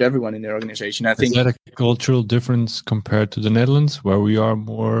 but everyone in the organization. I think. Is that a cultural difference compared to the Netherlands, where we are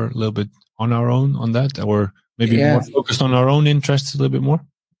more a little bit on our own on that, or maybe more focused on our own interests a little bit more?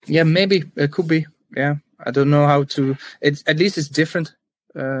 Yeah, maybe it could be. Yeah, I don't know how to. It's at least it's different.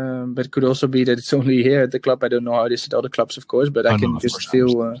 But it could also be that it's only here at the club. I don't know how it is at other clubs, of course, but I can just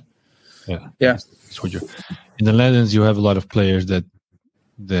feel. That's what in the Netherlands, you have a lot of players that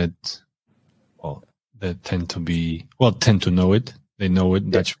tend to know it. They know it.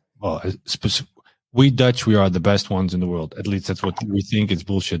 Dutch. Well, we Dutch, we are the best ones in the world. At least that's what we think. It's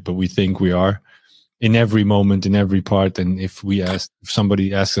bullshit, but we think we are in every moment, in every part. And if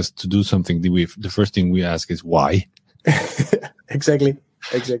somebody asks us to do something, the first thing we ask is why. Exactly.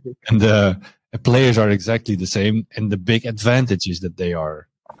 And the players are exactly the same. And the big advantage is that they are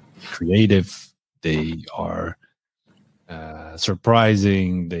creative. They are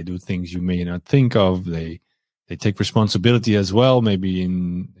surprising. They do things you may not think of. They take responsibility as well, maybe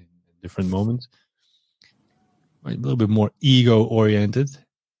in different moments. A little bit more ego-oriented.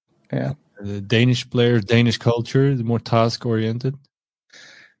 Yeah. The Danish players, Danish culture is more task-oriented.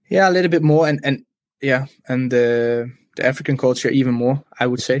 Yeah, a little bit more. And the African culture even more, I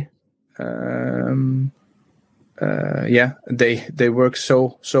would say. They work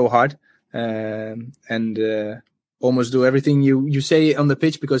so hard and almost do everything you say on the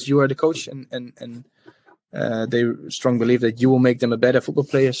pitch, because you are the coach, and they strongly believe that you will make them a better football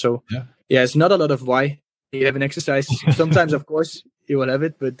player. So it's not a lot of why you have an exercise. Sometimes, of course, you will have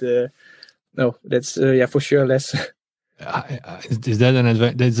it, but no, that's for sure less. Is that an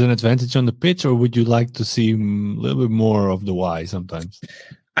advantage on the pitch, or would you like to see a little bit more of the why sometimes?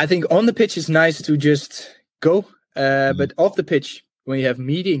 I think on the pitch it's nice to just go, but off the pitch, when you have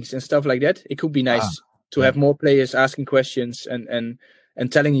meetings and stuff like that, it could be nice to have more players asking questions and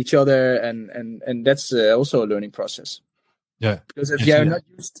telling each other, and that's also a learning process. Yeah, because if you're not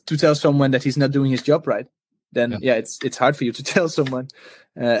used to tell someone that he's not doing his job right, then it's hard for you to tell someone.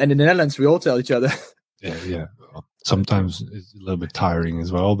 And in the Netherlands, we all tell each other. Yeah. Sometimes it's a little bit tiring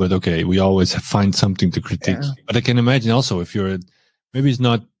as well, but okay, we always find something to critique. Yeah. But I can imagine also, if you're maybe it's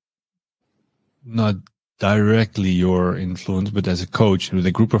not directly your influence, but as a coach with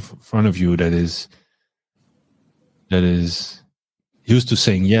a group in front of you that is used to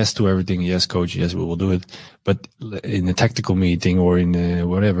saying yes to everything. Yes, coach. Yes, we will do it. But in a tactical meeting or in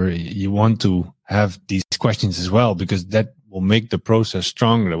whatever, you want to have these questions as well, because that will make the process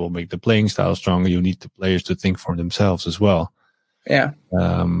stronger. That will make the playing style stronger. You need the players to think for themselves as well. Yeah.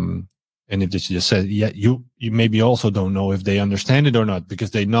 And if they just said, you maybe also don't know if they understand it or not,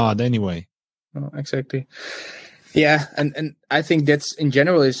 because they nod anyway. Oh, exactly. Yeah, and I think that's in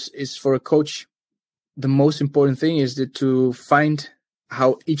general is for a coach, the most important thing is to find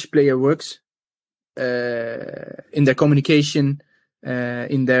how each player works in their communication,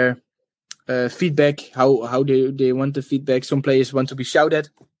 in their feedback, how they want the feedback. Some players want to be shouted at,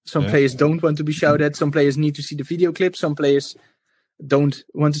 some players don't want to be shouted at, some players need to see the video clip, some players don't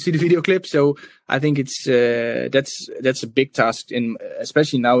want to see the video clip. So I think it's that's a big task,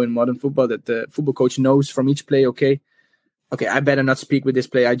 especially now in modern football, that the football coach knows from each player, okay, I better not speak with this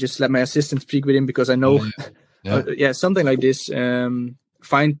player. I just let my assistant speak with him because I know. Something like this.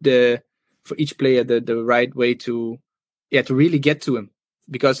 Find for each player the right way to really get to him,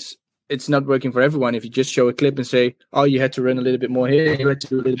 because it's not working for everyone. If you just show a clip and say, oh, you had to run a little bit more here, you had to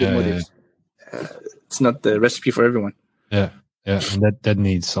do a little bit more this. It's not the recipe for everyone. Yeah, and that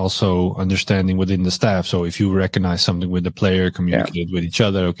needs also understanding within the staff. So if you recognize something with the player, communicate with each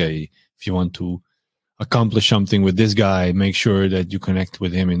other. Okay, if you want to, accomplish something with this guy, make sure that you connect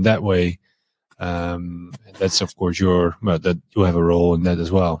with him in that way. That's of course that you have a role in that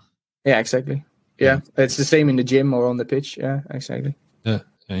as well. Yeah, exactly. Yeah, it's the same in the gym or on the pitch. Yeah, exactly. Yeah,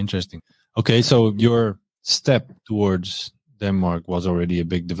 interesting. Okay, so your step towards Denmark was already a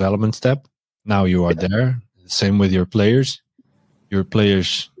big development step. Now you are there. Same with your players. Your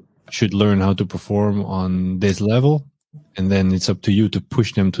players should learn how to perform on this level, and then it's up to you to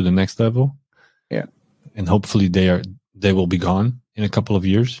push them to the next level. Yeah, and hopefully they will be gone in a couple of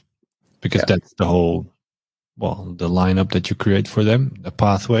years, because that's the whole the lineup that you create for them, a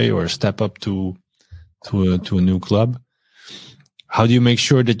pathway or a step up to a new club. How do you make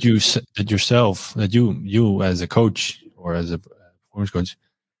sure that you as a coach or as a performance coach,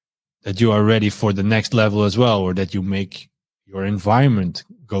 that you are ready for the next level as well, or that you make your environment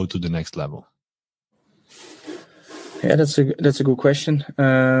go to the next level? Yeah, that's a good question.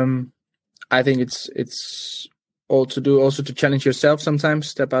 I think it's all to do also to challenge yourself sometimes,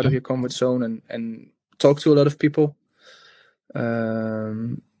 step out of your comfort zone and talk to a lot of people.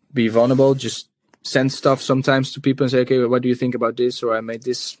 Be vulnerable, just send stuff sometimes to people and say, okay, what do you think about this? Or I made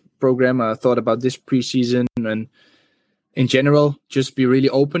this program, I thought about this preseason. And in general, just be really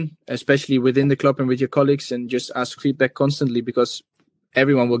open, especially within the club and with your colleagues, and just ask feedback constantly, because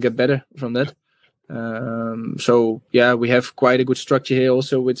everyone will get better from that. So yeah, we have quite a good structure here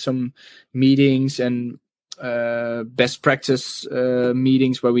also, with some meetings and best practice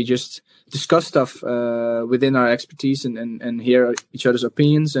meetings where we just discuss stuff within our expertise and hear each other's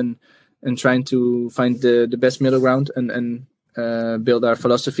opinions and trying to find the best middle ground and build our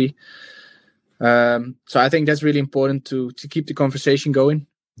philosophy. So I think that's really important to keep the conversation going.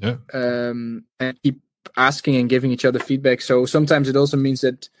 Yeah. And keep asking and giving each other feedback. So sometimes it also means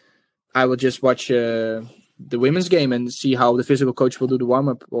that I will just watch the women's game and see how the physical coach will do the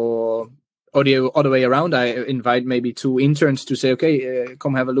warm-up, or the other way around. I invite maybe 2 interns to say, okay,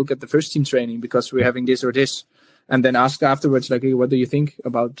 come have a look at the first team training because we're having this or this. And then ask afterwards, like, hey, what do you think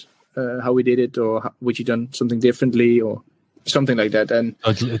about how we did it, or would you done something differently, or something like that. And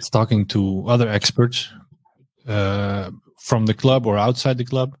it's talking to other experts from the club or outside the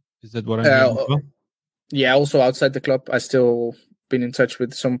club. Is that what I'm hearing as well? Yeah, also outside the club. I still been in touch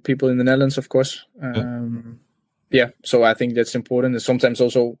with some people in the Netherlands, of course. Yeah, so I think that's important. And sometimes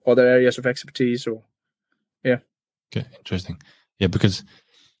also other areas of expertise. Or okay, interesting. Yeah, because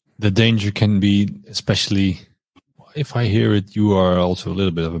the danger can be, especially if I hear it, you are also a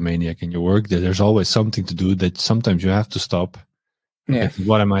little bit of a maniac in your work, that there's always something to do that sometimes you have to stop. Yeah. Okay,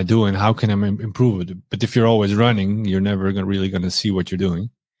 what am I doing? How can I improve it? But if you're always running, you're never really going to see what you're doing.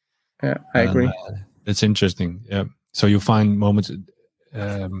 Yeah, I agree. That's interesting. Yeah. So you find moments.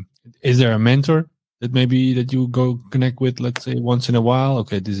 Is there a mentor that you go connect with, let's say, once in a while?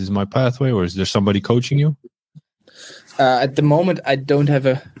 Okay, this is my pathway. Or is there somebody coaching you? At the moment, I don't have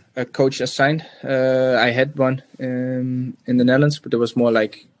a coach assigned. I had one in the Netherlands, but it was more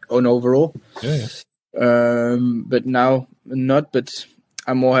like on overall. Yeah. But now not. But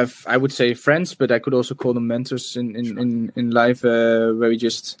I more have, I would say, friends, but I could also call them mentors in life, where we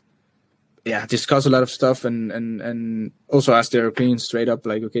just discuss a lot of stuff and also ask their opinions straight up,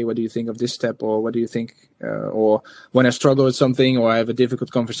 like, okay, what do you think of this step, or what do you think, or when I struggle with something, or I have a difficult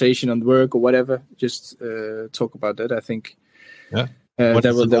conversation on work or whatever, just talk about that. I think what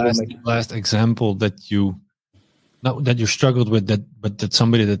is the last example that you struggled with, that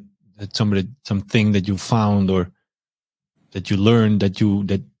something that you found or that you learned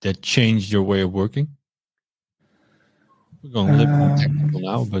that changed your way of working? We're going a little bit technical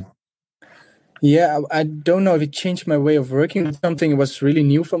now, but yeah, I don't know if it changed my way of working. Something that was really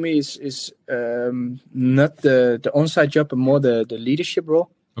new for me is not the on-site job, but more the leadership role.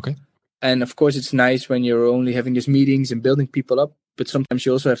 Okay. And of course, it's nice when you're only having these meetings and building people up, but sometimes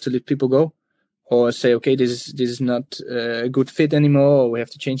you also have to let people go, or say, okay, this is not a good fit anymore, or we have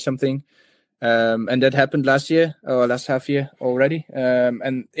to change something. And that happened last half year already.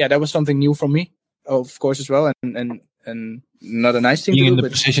 And yeah, that was something new for me, of course, as well. And not a nice thing being to do. In the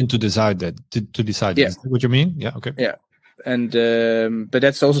position to decide that, to decide. Yeah. Is that what you mean? Yeah. Okay. Yeah. And, but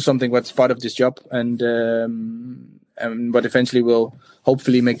that's also something what's part of this job, and what eventually will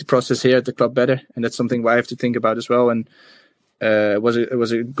hopefully make the process here at the club better. And that's something I have to think about as well. And, it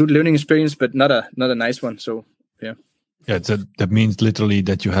was a good learning experience, but not a nice one. So, yeah. Yeah, that means literally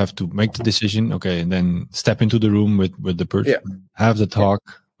that you have to make the decision, okay, and then step into the room with the person, have the talk,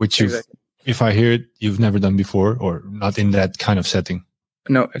 which exactly. If I hear it, you've never done before, or not in that kind of setting.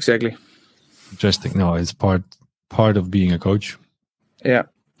 No, exactly. Interesting. No, it's part of being a coach. Yeah.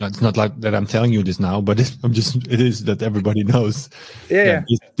 It's not like that I'm telling you this now, but it is that everybody knows. Yeah.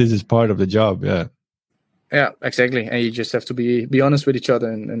 This is part of the job. Yeah. Yeah, exactly. And you just have to be honest with each other,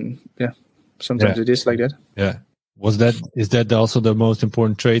 and sometimes it is like that. Yeah. Is that also the most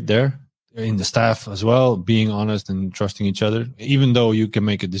important trait there in the staff as well? Being honest and trusting each other, even though you can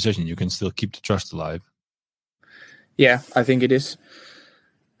make a decision, you can still keep the trust alive. Yeah, I think it is.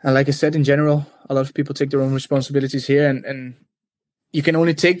 And like I said, in general, a lot of people take their own responsibilities here, and you can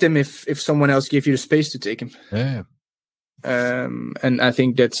only take them if someone else gives you the space to take them. Yeah. And I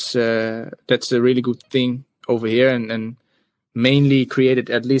think that's a really good thing over here, and mainly created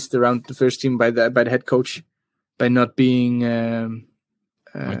at least around the first team by the head coach, by not being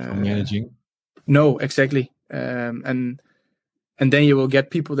micromanaging. No, exactly. And then you will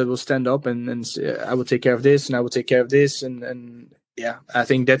get people that will stand up and say, I will take care of this, and I will take care of this, and yeah, I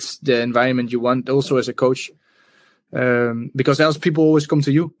think that's the environment you want also as a coach. Because else people always come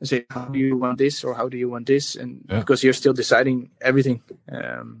to you and say, how do you want this, or how do you want this? And because you're still deciding everything.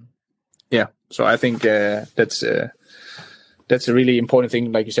 So I think that's a really important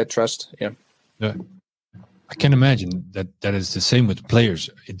thing, like you said, trust. Yeah. I can imagine that is the same with players.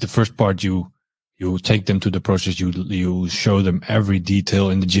 The first part, you take them to the process, you show them every detail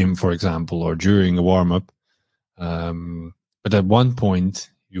in the gym, for example, or during a warm-up. But at one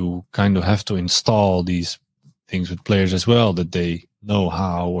point, you kind of have to install these things with players as well, that they know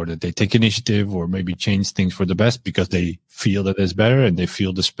how, or that they take initiative, or maybe change things for the best because they feel that it's better and they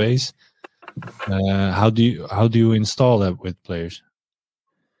feel the space. How do you install that with players?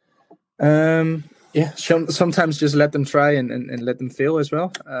 Sometimes just let them try and let them fail as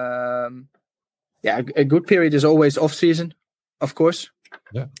well. A good period is always off season, of course.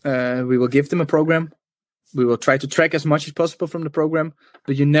 We will give them a program. We will try to track as much as possible from the program,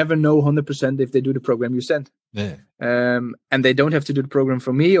 but you never know 100% if they do the program you send. And they don't have to do the program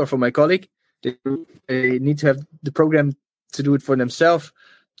for me or for my colleague. They need to have the program to do it for themselves,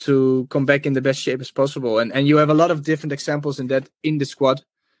 to come back in the best shape as possible. And you have a lot of different examples in the squad.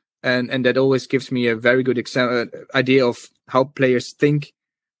 And that always gives me a very good idea of how players think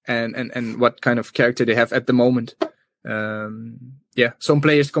and what kind of character they have at the moment. Some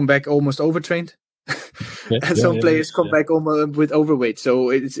players come back almost overtrained. And some players come back almost with overweight. So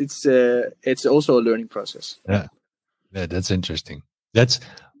it's also a learning process. Yeah, that's interesting. That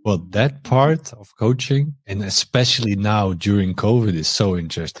part of coaching, and especially now during COVID, is so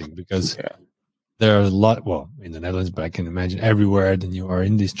interesting because there are a lot, in the Netherlands, but I can imagine everywhere, then you are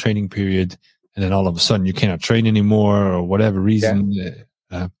in this training period, and then all of a sudden you cannot train anymore or whatever reason.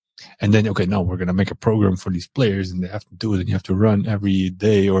 And then, now we're going to make a program for these players, and they have to do it, and you have to run every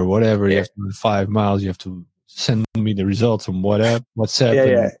day or whatever. You have to run 5 miles. You have to send me the results on WhatsApp.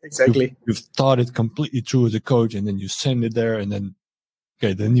 Yeah, exactly. You've thought it completely through as a coach, and then you send it there, and then,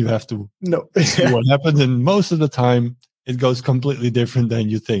 then you have to see what happens. And most of the time, it goes completely different than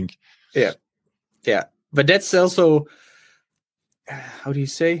you think. Yeah. Yeah. But that's also, how do you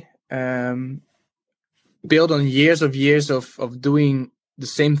say, build on years of doing the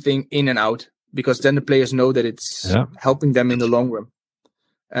same thing in and out, because then the players know that it's helping them in the long run.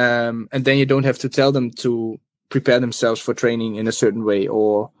 And then you don't have to tell them to prepare themselves for training in a certain way,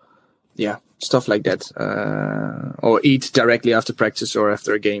 or stuff like that, or eat directly after practice or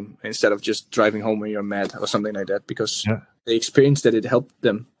after a game instead of just driving home when you're mad or something like that, because they experienced that it helped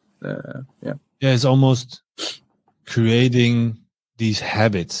them. It's almost creating these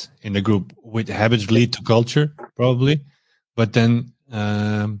habits in the group. With habits lead to culture, probably, but then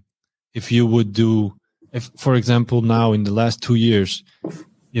if for example, now in the last 2 years,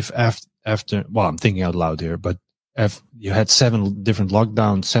 if after I'm thinking out loud here, but if you had 7 different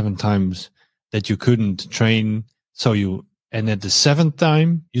lockdowns, 7 times that you couldn't train, and at the 7th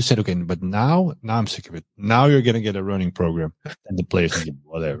time you said, okay, but now I'm sick of it. Now you're gonna get a running program, and the players think,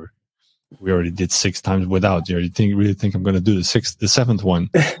 whatever. We already did 6 times without. You really think I'm gonna do the 7th one?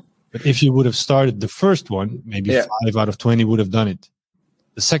 But if you would have started the first one, maybe 5 out of 20 would have done it.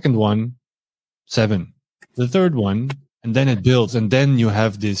 The second one, 7. The third one, and then it builds, and then you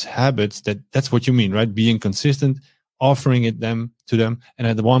have these habits. That's what you mean, right? Being consistent, offering it to them, and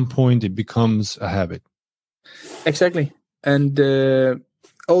at one point it becomes a habit. Exactly. And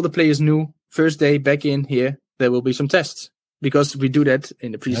all the players knew first day back in here there will be some tests, because we do that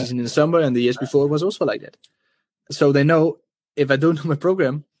in the preseason in the summer, and the years before was also like that. So they know if I don't do my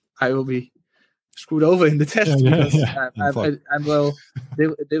program, I will be screwed over in the test, because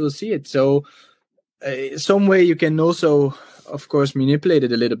they will see it. So some way you can also, of course, manipulate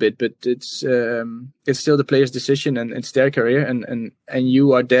it a little bit, but it's still the player's decision, and it's their career, and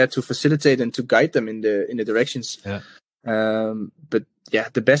you are there to facilitate and to guide them in the directions. But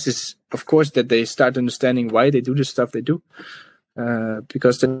the best is, of course, that they start understanding why they do the stuff they do,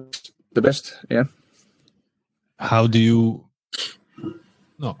 because that's the best. how do you?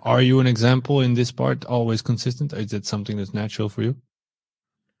 No, are you an example in this part? Always consistent? Is it something that's natural for you?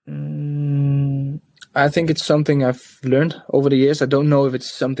 I think it's something I've learned over the years. I don't know if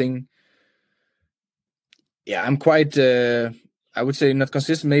it's something. Yeah, I'm quite. I would say not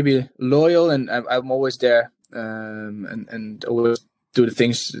consistent, maybe loyal, and I'm always there, and always do the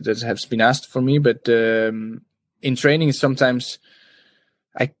things that have been asked for me. But in training, sometimes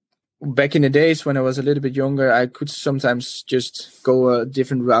back in the days when I was a little bit younger, I could sometimes just go a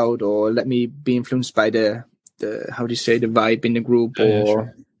different route or let me be influenced by the how do you say, the vibe in the group,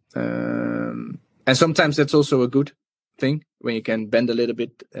 or and sometimes that's also a good thing when you can bend a little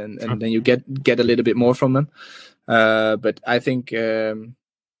bit and then you get a little bit more from them. But I think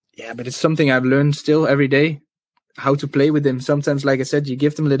but it's something I've learned still every day, how to play with them. Sometimes, like I said, you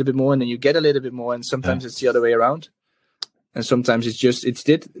give them a little bit more and then you get a little bit more, and sometimes it's the other way around. And sometimes it's just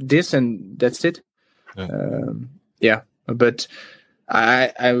this and that's it. But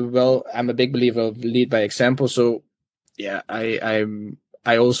I'm a big believer of lead by example. So yeah,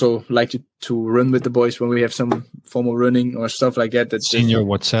 I also like to run with the boys when we have some formal running or stuff like that. That's in your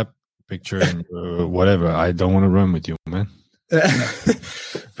WhatsApp picture and whatever. I don't want to run with you, man.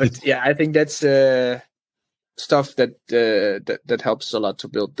 But yeah, I think that's stuff that helps a lot to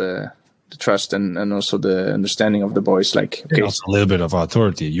build the trust and also the understanding of the boys. Like, okay, also a little bit of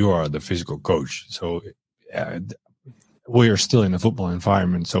authority. You are the physical coach, so we are still in a football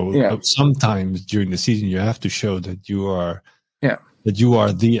environment. So sometimes during the season, you have to show that you are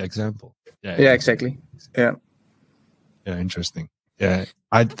the example. Yeah, exactly. Yeah, interesting. Yeah,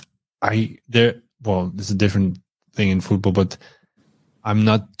 well, it's a different thing in football, but I'm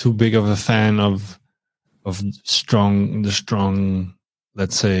not too big of a fan of the strong.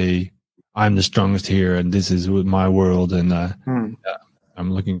 Let's say I'm the strongest here, and this is my world, and I'm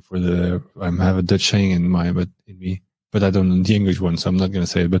looking for I have a Dutch saying in me, but I don't know the English one, so I'm not going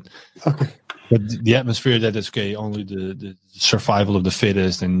to say it. But okay. But the atmosphere that is only the survival of the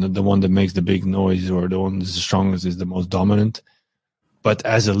fittest, and the one that makes the big noise, or the one that's the strongest, is the most dominant. But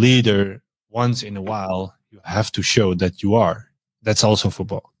as a leader, once in a while, you have to show that you are. That's also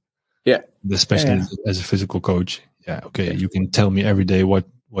football. Yeah. Especially as a physical coach. Yeah. Okay. You can tell me every day what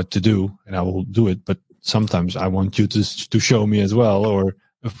to do, and I will do it. But sometimes I want you to show me as well. Or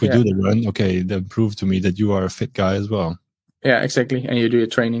if we do the run, okay, then prove to me that you are a fit guy as well. Yeah, exactly. And you do your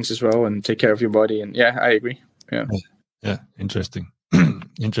trainings as well and take care of your body. And I agree. Yeah. Yeah. Interesting.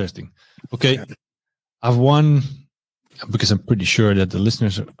 Interesting. Okay. I've one, because I'm pretty sure that the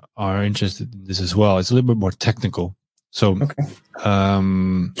listeners are interested in this as well. It's a little bit more technical. So, we've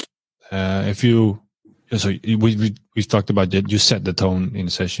talked about that. You set the tone in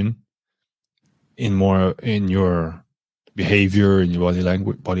the session in your behavior, in your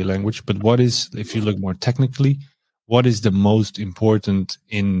body language. But if you look more technically, what is the most important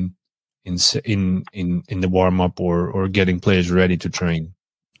in the warm up or getting players ready to train?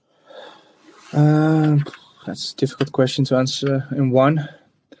 That's a difficult question to answer in one.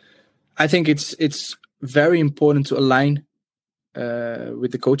 I think it's very important to align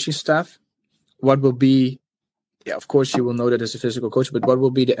with the coaching staff. What will be, of course, you will know that as a physical coach, but what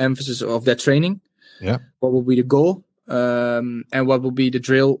will be the emphasis of that training? Yeah. What will be the goal? And what will be the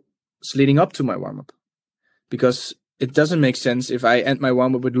drills leading up to my warm up? Because it doesn't make sense if I end my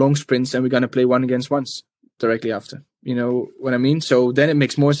warm up with long sprints and we're going to play 1-on-1s directly after. You know what I mean? So then it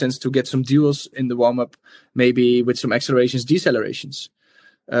makes more sense to get some duels in the warm up, maybe with some accelerations, decelerations.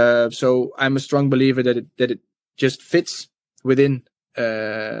 So I'm a strong believer that it just fits within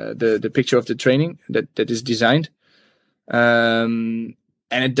the picture of the training that is designed. And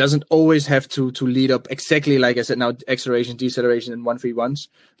it doesn't always have to lead up exactly like I said now, acceleration, deceleration, and 1-3-1s.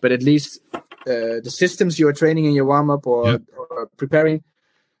 But at least the systems you are training in your warm up or preparing,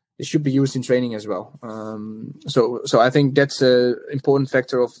 it should be used in training as well. So I think that's an important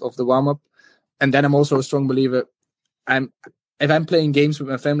factor of the warm up. And then I'm also a strong believer. If I'm playing games with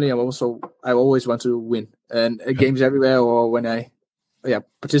my family, I always want to win. And games everywhere, or when I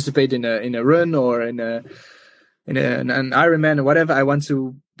participate in a run or in an Ironman or whatever, I want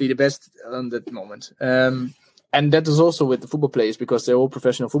to be the best on that moment. And that is also with the football players, because they're all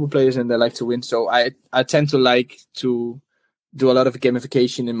professional football players and they like to win. So I tend to like to do a lot of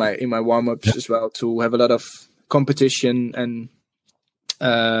gamification in my warm ups as well, to have a lot of competition and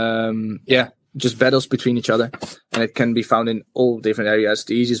just battles between each other. And it can be found in all different areas.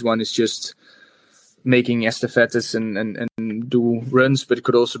 The easiest one is just making estafettes and do runs, but it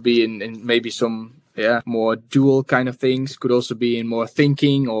could also be in maybe some more dual kind of things. Could also be in more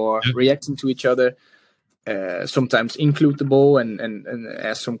thinking or reacting to each other. Sometimes include the ball and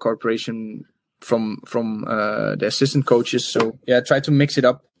as some cooperation from the assistant coaches. So yeah, try to mix it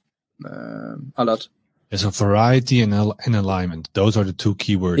up a lot. There's a variety and alignment. Those are the two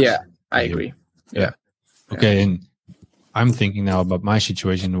keywords. Yeah, I agree. Yeah. Okay, and I'm thinking now about my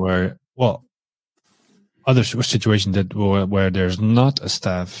situation where, well, other situation that where there's not a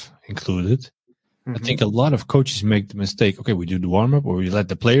staff included. I think a lot of coaches make the mistake. Okay, we do the warm up, or we let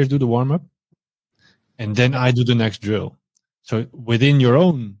the players do the warm up, and then I do the next drill. So within your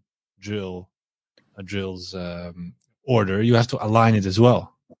own drill's order, you have to align it as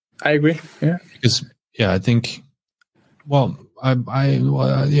well. I agree. Yeah, because I think, well, I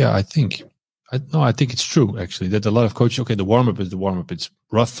think it's true actually that a lot of coaches. Okay, the warm up is the warm up. It's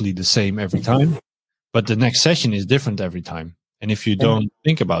roughly the same every time, but the next session is different every time. And if you don't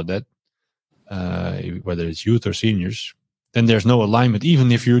think about that, whether it's youth or seniors, then there's no alignment,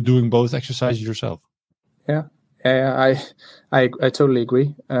 even if you're doing both exercises yourself. Yeah, I totally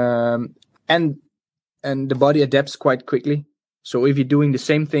agree. And the body adapts quite quickly. So if you're doing the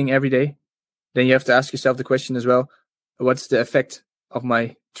same thing every day, then you have to ask yourself the question as well: what's the effect of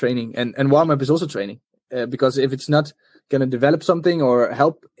my training? And warm up is also training, because if it's not going to develop something or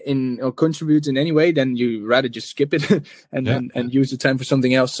help in or contribute in any way, then you rather just skip it and use the time for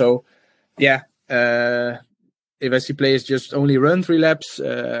something else. So yeah, if I see players just only run 3 laps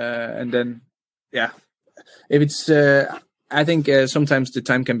and then if it's I think sometimes the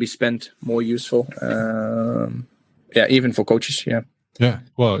time can be spent more useful. Even for coaches. Yeah,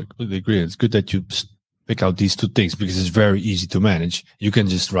 well, I completely agree. It's good that you pick out these two things because it's very easy to manage. You can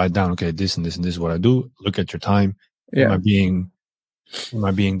just write down, okay, this and this and this is what I do. Look at your time. Am I being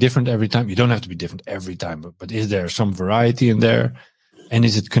different every time? You don't have to be different every time, but is there some variety in there? And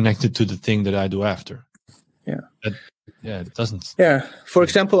is it connected to the thing that I do after? It doesn't. Yeah. For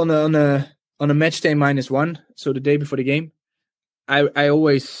example, on a match day -1, so the day before the game, I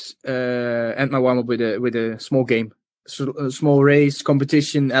always end my warm up with a small game, so a small race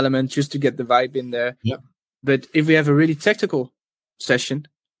competition element, just to get the vibe in there. Yeah. But if we have a really tactical session,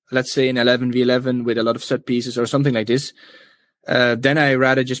 let's say an 11v11 with a lot of set pieces or something like this, then I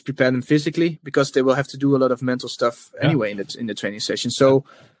rather just prepare them physically, because they will have to do a lot of mental stuff anyway in the training session. So,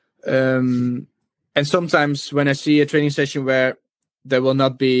 and sometimes when I see a training session where there will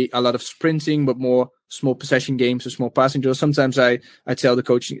not be a lot of sprinting, but more small possession games or small passing drills, sometimes I tell the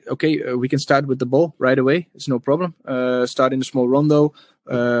coach, okay, we can start with the ball right away. It's no problem. Start in a small rondo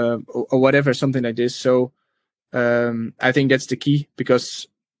or whatever, something like this. So I think that's the key, because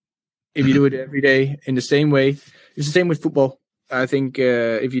if you do it every day in the same way, it's the same with football. I think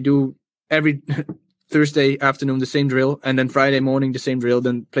if you do every Thursday afternoon the same drill, and then Friday morning the same drill,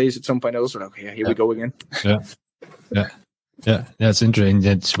 then players at some point also like, okay, here we go again. Yeah, that's interesting.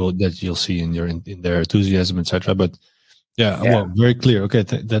 That you'll see in their enthusiasm, etc. But well, very clear. Okay,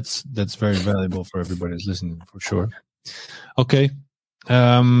 that's very valuable for everybody that's listening, for sure. Okay,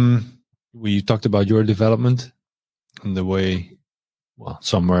 we talked about your development and the way, well,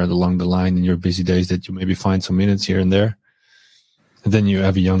 somewhere along the line in your busy days that you maybe find some minutes here and there, and then you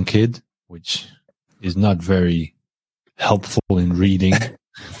have a young kid, which is not very helpful in reading.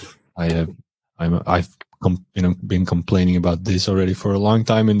 I've been complaining about this already for a long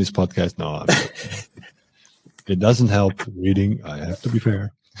time in this podcast. No, it doesn't help reading. I have to be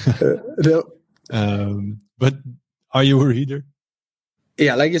fair. No. But are you a reader?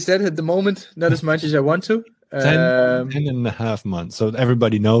 Yeah, like you said, at the moment, not as much as I want to. 10 and a half months. So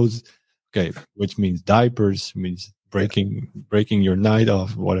everybody knows, okay, which means diapers, means breaking your night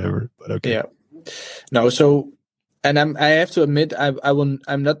off, whatever. But okay. Yeah. No, so, and I have to admit,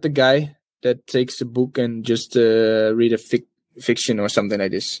 I'm not the guy that takes a book and just read a fiction or something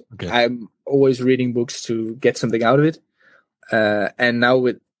like this. Okay. I'm always reading books to get something out of it. And now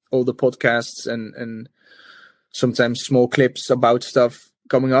with all the podcasts and sometimes small clips about stuff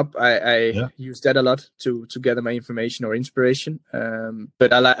coming up, I use that a lot to gather my information or inspiration.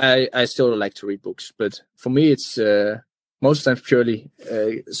 But I still like to read books. But for me, it's most times purely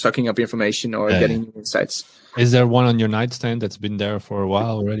sucking up information or getting new insights. Is there one on your nightstand that's been there for a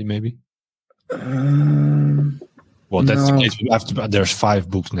while already, maybe? Well, that's the case. There's 5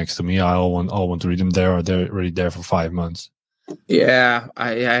 books next to me. I all want to read them there, or they're already there for 5 months. Yeah,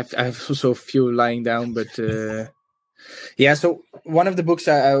 I have also a few lying down, but so one of the books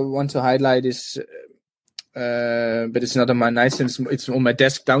I want to highlight is, but it's not on my nightstand. It's on my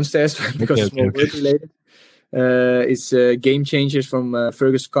desk downstairs because it's more work related. It's Game Changers from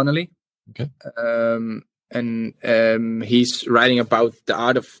Fergus Connolly. Okay. And he's writing about the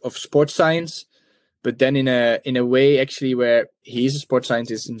art of sports science, but then in a way actually where he's a sports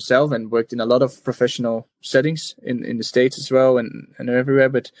scientist himself and worked in a lot of professional settings in the States as well and everywhere.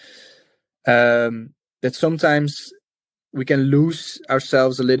 But that sometimes we can lose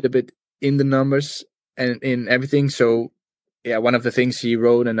ourselves a little bit in the numbers and in everything. So yeah, one of the things he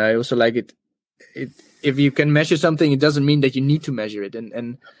wrote, and I also like it, if you can measure something, it doesn't mean that you need to measure it.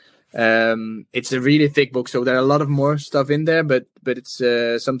 And it's a really thick book, so there are a lot of more stuff in there, but it's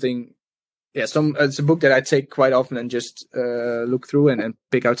something. Yeah, it's a book that I take quite often and just look through and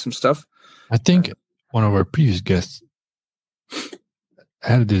pick out some stuff. I think one of our previous guests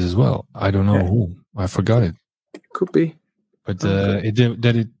had this as well. I don't know who. I forgot it. Could be, but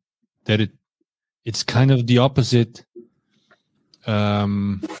it's kind of the opposite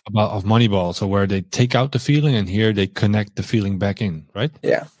of Moneyball. So where they take out the feeling, and here they connect the feeling back in, right?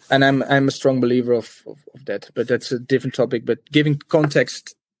 Yeah, and I'm a strong believer of that. But that's a different topic. But giving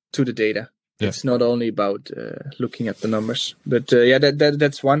context to the data. Yeah. It's not only about looking at the numbers, but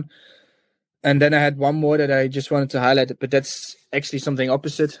that's one. And then I had one more that I just wanted to highlight, but that's actually something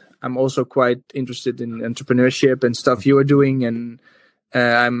opposite. I'm also quite interested in entrepreneurship and stuff you are doing, and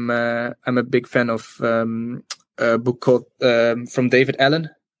I'm a big fan of a book called from David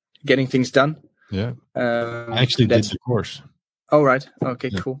Allen, Getting Things Done. Yeah, I actually did the course. Oh right, okay,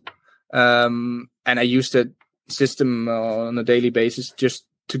 yeah. Cool. And I use that system on a daily basis just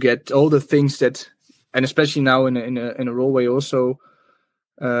to get all the things that, and especially now in a role where you're also,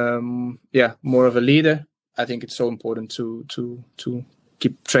 more of a leader. I think it's so important to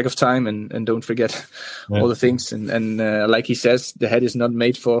keep track of time and don't forget all the things. And like he says, the head is not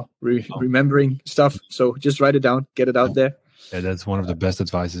made for remembering stuff. So just write it down, get it out there. Yeah, that's one of the best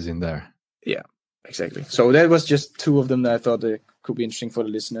advices in there. Yeah, exactly. So that was just two of them that I thought could be interesting for the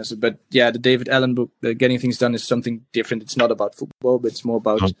listeners. But yeah, the David Allen book, Getting Things Done, is something different. It's not about football, but it's more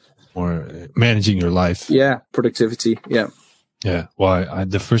about managing your life. Yeah, productivity. Yeah. Yeah. Well,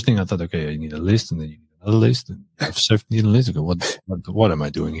 the first thing I thought, okay, I need a list, and then you need another list, and I have 17 lists. I go, what am I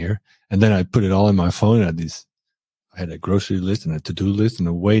doing here? And then I put it all in my phone. I had a grocery list and a to-do list and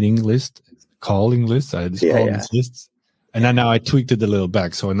a waiting list, calling list. I had these lists, and then now I tweaked it a little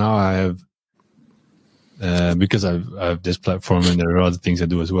back. So now I have. Because I have this platform and there are other things I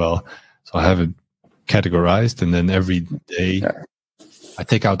do as well. So I have it categorized, and then every day I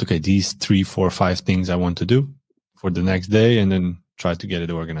take out, okay, these 3, 4, 5 things I want to do for the next day, and then try to get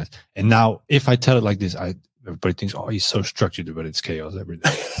it organized. And now if I tell it like this, everybody thinks, oh, he's so structured, but it's chaos every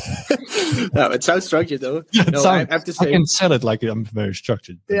day. No, it sounds structured though. I have to say, I can sell it like I'm very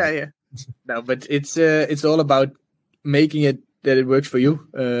structured. Yeah. No, but it's all about making it that it works for you,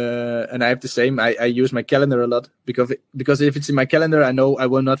 and I have the same. I use my calendar a lot because if it's in my calendar, I know I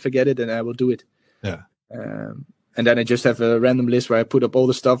will not forget it and I will do it. Yeah. And then I just have a random list where I put up all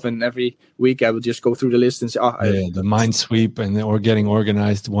the stuff, and every week I will just go through the list and say, the mind sweep or getting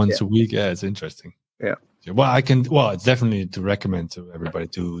organized once a week. Yeah, it's interesting. Yeah. Well, it's definitely to recommend to everybody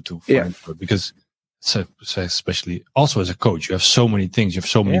to find it, because so especially also as a coach, you have so many things, you have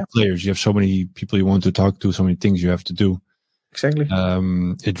so many players, you have so many people you want to talk to, so many things you have to do. Exactly.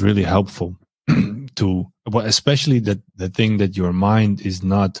 It's really helpful especially the thing that your mind is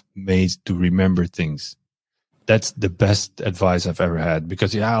not made to remember things. That's the best advice I've ever had,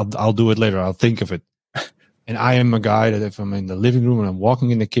 because I'll do it later. I'll think of it. And I am a guy that if I'm in the living room and I'm walking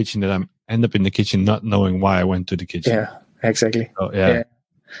in the kitchen, that I end up in the kitchen not knowing why I went to the kitchen. Yeah, exactly. So, yeah.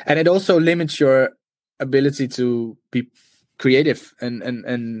 And it also limits your ability to be creative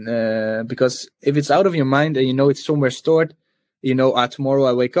and because if it's out of your mind and you know it's somewhere stored, you know, tomorrow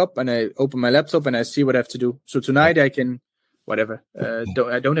I wake up and I open my laptop and I see what I have to do. So tonight I can, whatever.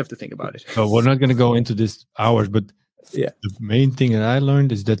 I don't have to think about it. So we're not going to go into this hours, but the main thing that I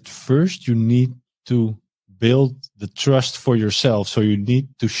learned is that first you need to build the trust for yourself. So you need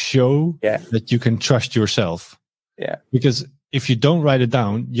to show that you can trust yourself. Yeah. Because if you don't write it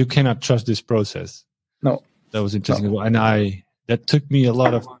down, you cannot trust this process. No. That was interesting. No. And that took me a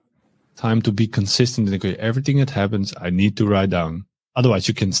lot of time to be consistent and okay, everything that happens, I need to write down. Otherwise,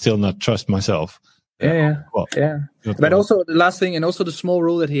 you can still not trust myself. But also the last thing, and also the small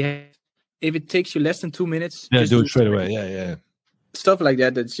rule that he has, if it takes you less than 2 minutes, do it straight away. Yeah. Stuff like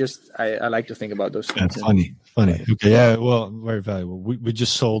that. That's just I like to think about those things. Funny. Okay, well, very valuable. We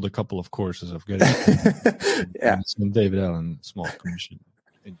just sold a couple of courses of getting and David Allen small commission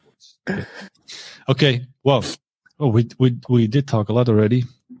invoice. Okay. Well, we did talk a lot already.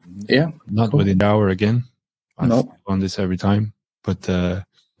 Yeah, not within the hour again. I've on this every time, but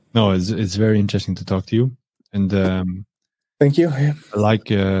no, it's very interesting to talk to you, and thank you. Yeah. I like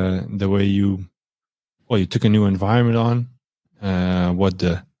the way you took a new environment on. What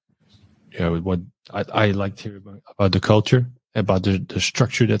I liked to hear about the culture, about the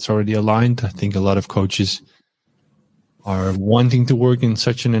structure that's already aligned. I think a lot of coaches are wanting to work in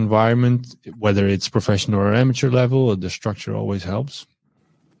such an environment, whether it's professional or amateur level, the structure always helps.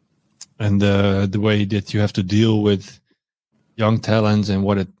 And the way that you have to deal with young talents and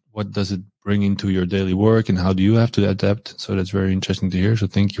what does it bring into your daily work and how do you have to adapt. So that's very interesting to hear. So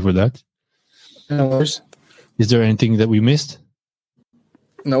thank you for that. No worries. Is there anything that we missed?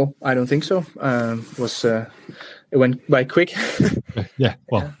 No, I don't think so. It went by quick. Yeah,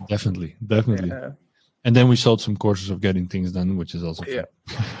 well, definitely. And then we sold some courses of getting things done, which is also fun.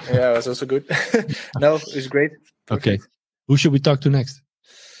 Yeah, it was also good. No, it was great. Perfect. Okay. Who should we talk to next?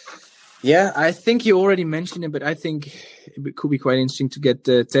 Yeah, I think you already mentioned it, but I think it could be quite interesting to get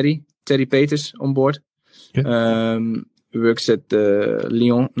Teddy Peters on board. Okay. He works at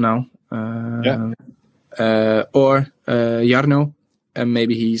Lyon now. Or Jarno, and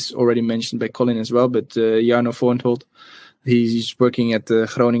maybe he's already mentioned by Colin as well, but Jarno Voornthold, he's working at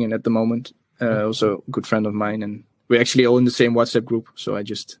Groningen at the moment. Also a good friend of mine, and we're actually all in the same WhatsApp group, so I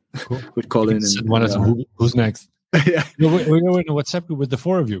just would call in. Who's next? Yeah. We're in a WhatsApp group with the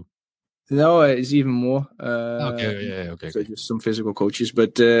four of you. No, it's even more. Okay. So just some physical coaches,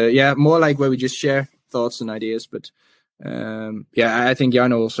 but more like where we just share thoughts and ideas. But I think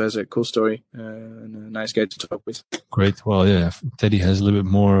Jarno also has a cool story and a nice guy to talk with. Great. Well, yeah, Teddy has a little bit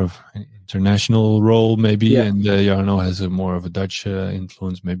more of an international role, maybe, and Jarno has more of a Dutch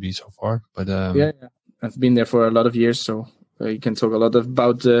influence, maybe so far. But I've been there for a lot of years, so you can talk a lot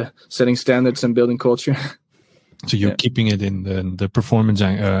about setting standards and building culture. So you're keeping it in the performance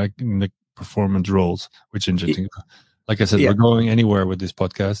in the performance roles, which is interesting. Like I said, we're going anywhere with this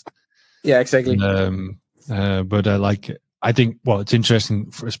podcast. Yeah, exactly. But I think it's interesting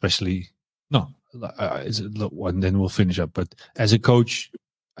for especially and then we'll finish up. But as a coach,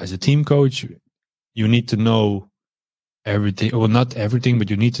 as a team coach, you need to know everything. Well, not everything, but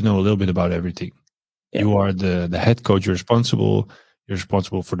you need to know a little bit about everything. Yeah. You are the head coach. You're responsible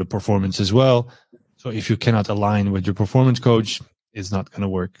for the performance as well. So if you cannot align with your performance coach, it's not going to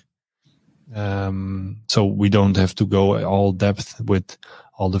work. So we don't have to go all depth with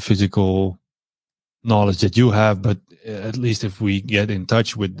all the physical knowledge that you have, but at least if we get in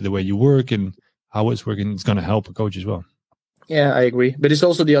touch with the way you work and how it's working, it's going to help a coach as well. Yeah, I agree. But it's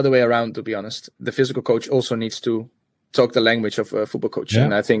also the other way around, to be honest. The physical coach also needs to talk the language of a football coach. Yeah.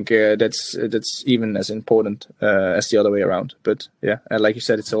 And I think that's even as important as the other way around. But like you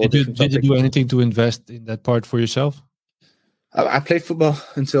said, it's all different. Did you do anything to invest in that part for yourself? I played football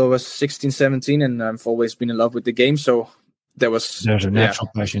until I was 16, 17, and I've always been in love with the game. So there's a natural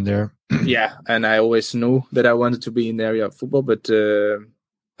passion there. Yeah, and I always knew that I wanted to be in the area of football, but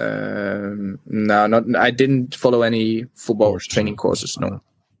I didn't follow any football training courses. No.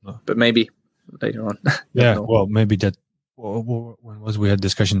 But maybe later on. Well, maybe that. When we had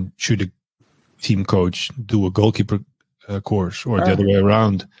discussion, should a team coach do a goalkeeper course, or the other way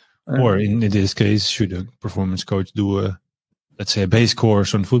around, or in this case, should a performance coach do a base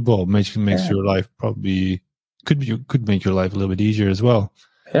course on football? Makes your life probably could make your life a little bit easier as well.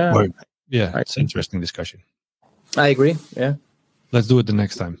 It's an interesting discussion. I agree. Yeah, let's do it the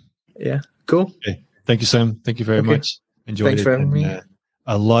next time. Yeah, cool. Okay. Thank you, Sam. Thank you very much. Enjoyed Thanks it. for having me.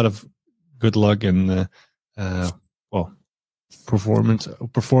 A lot of good luck and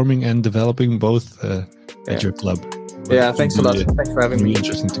performing and developing both at your club. Thanks a lot. Thanks for having me.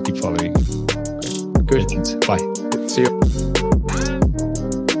 Interesting to keep following. Good. Thanks. Bye. See you.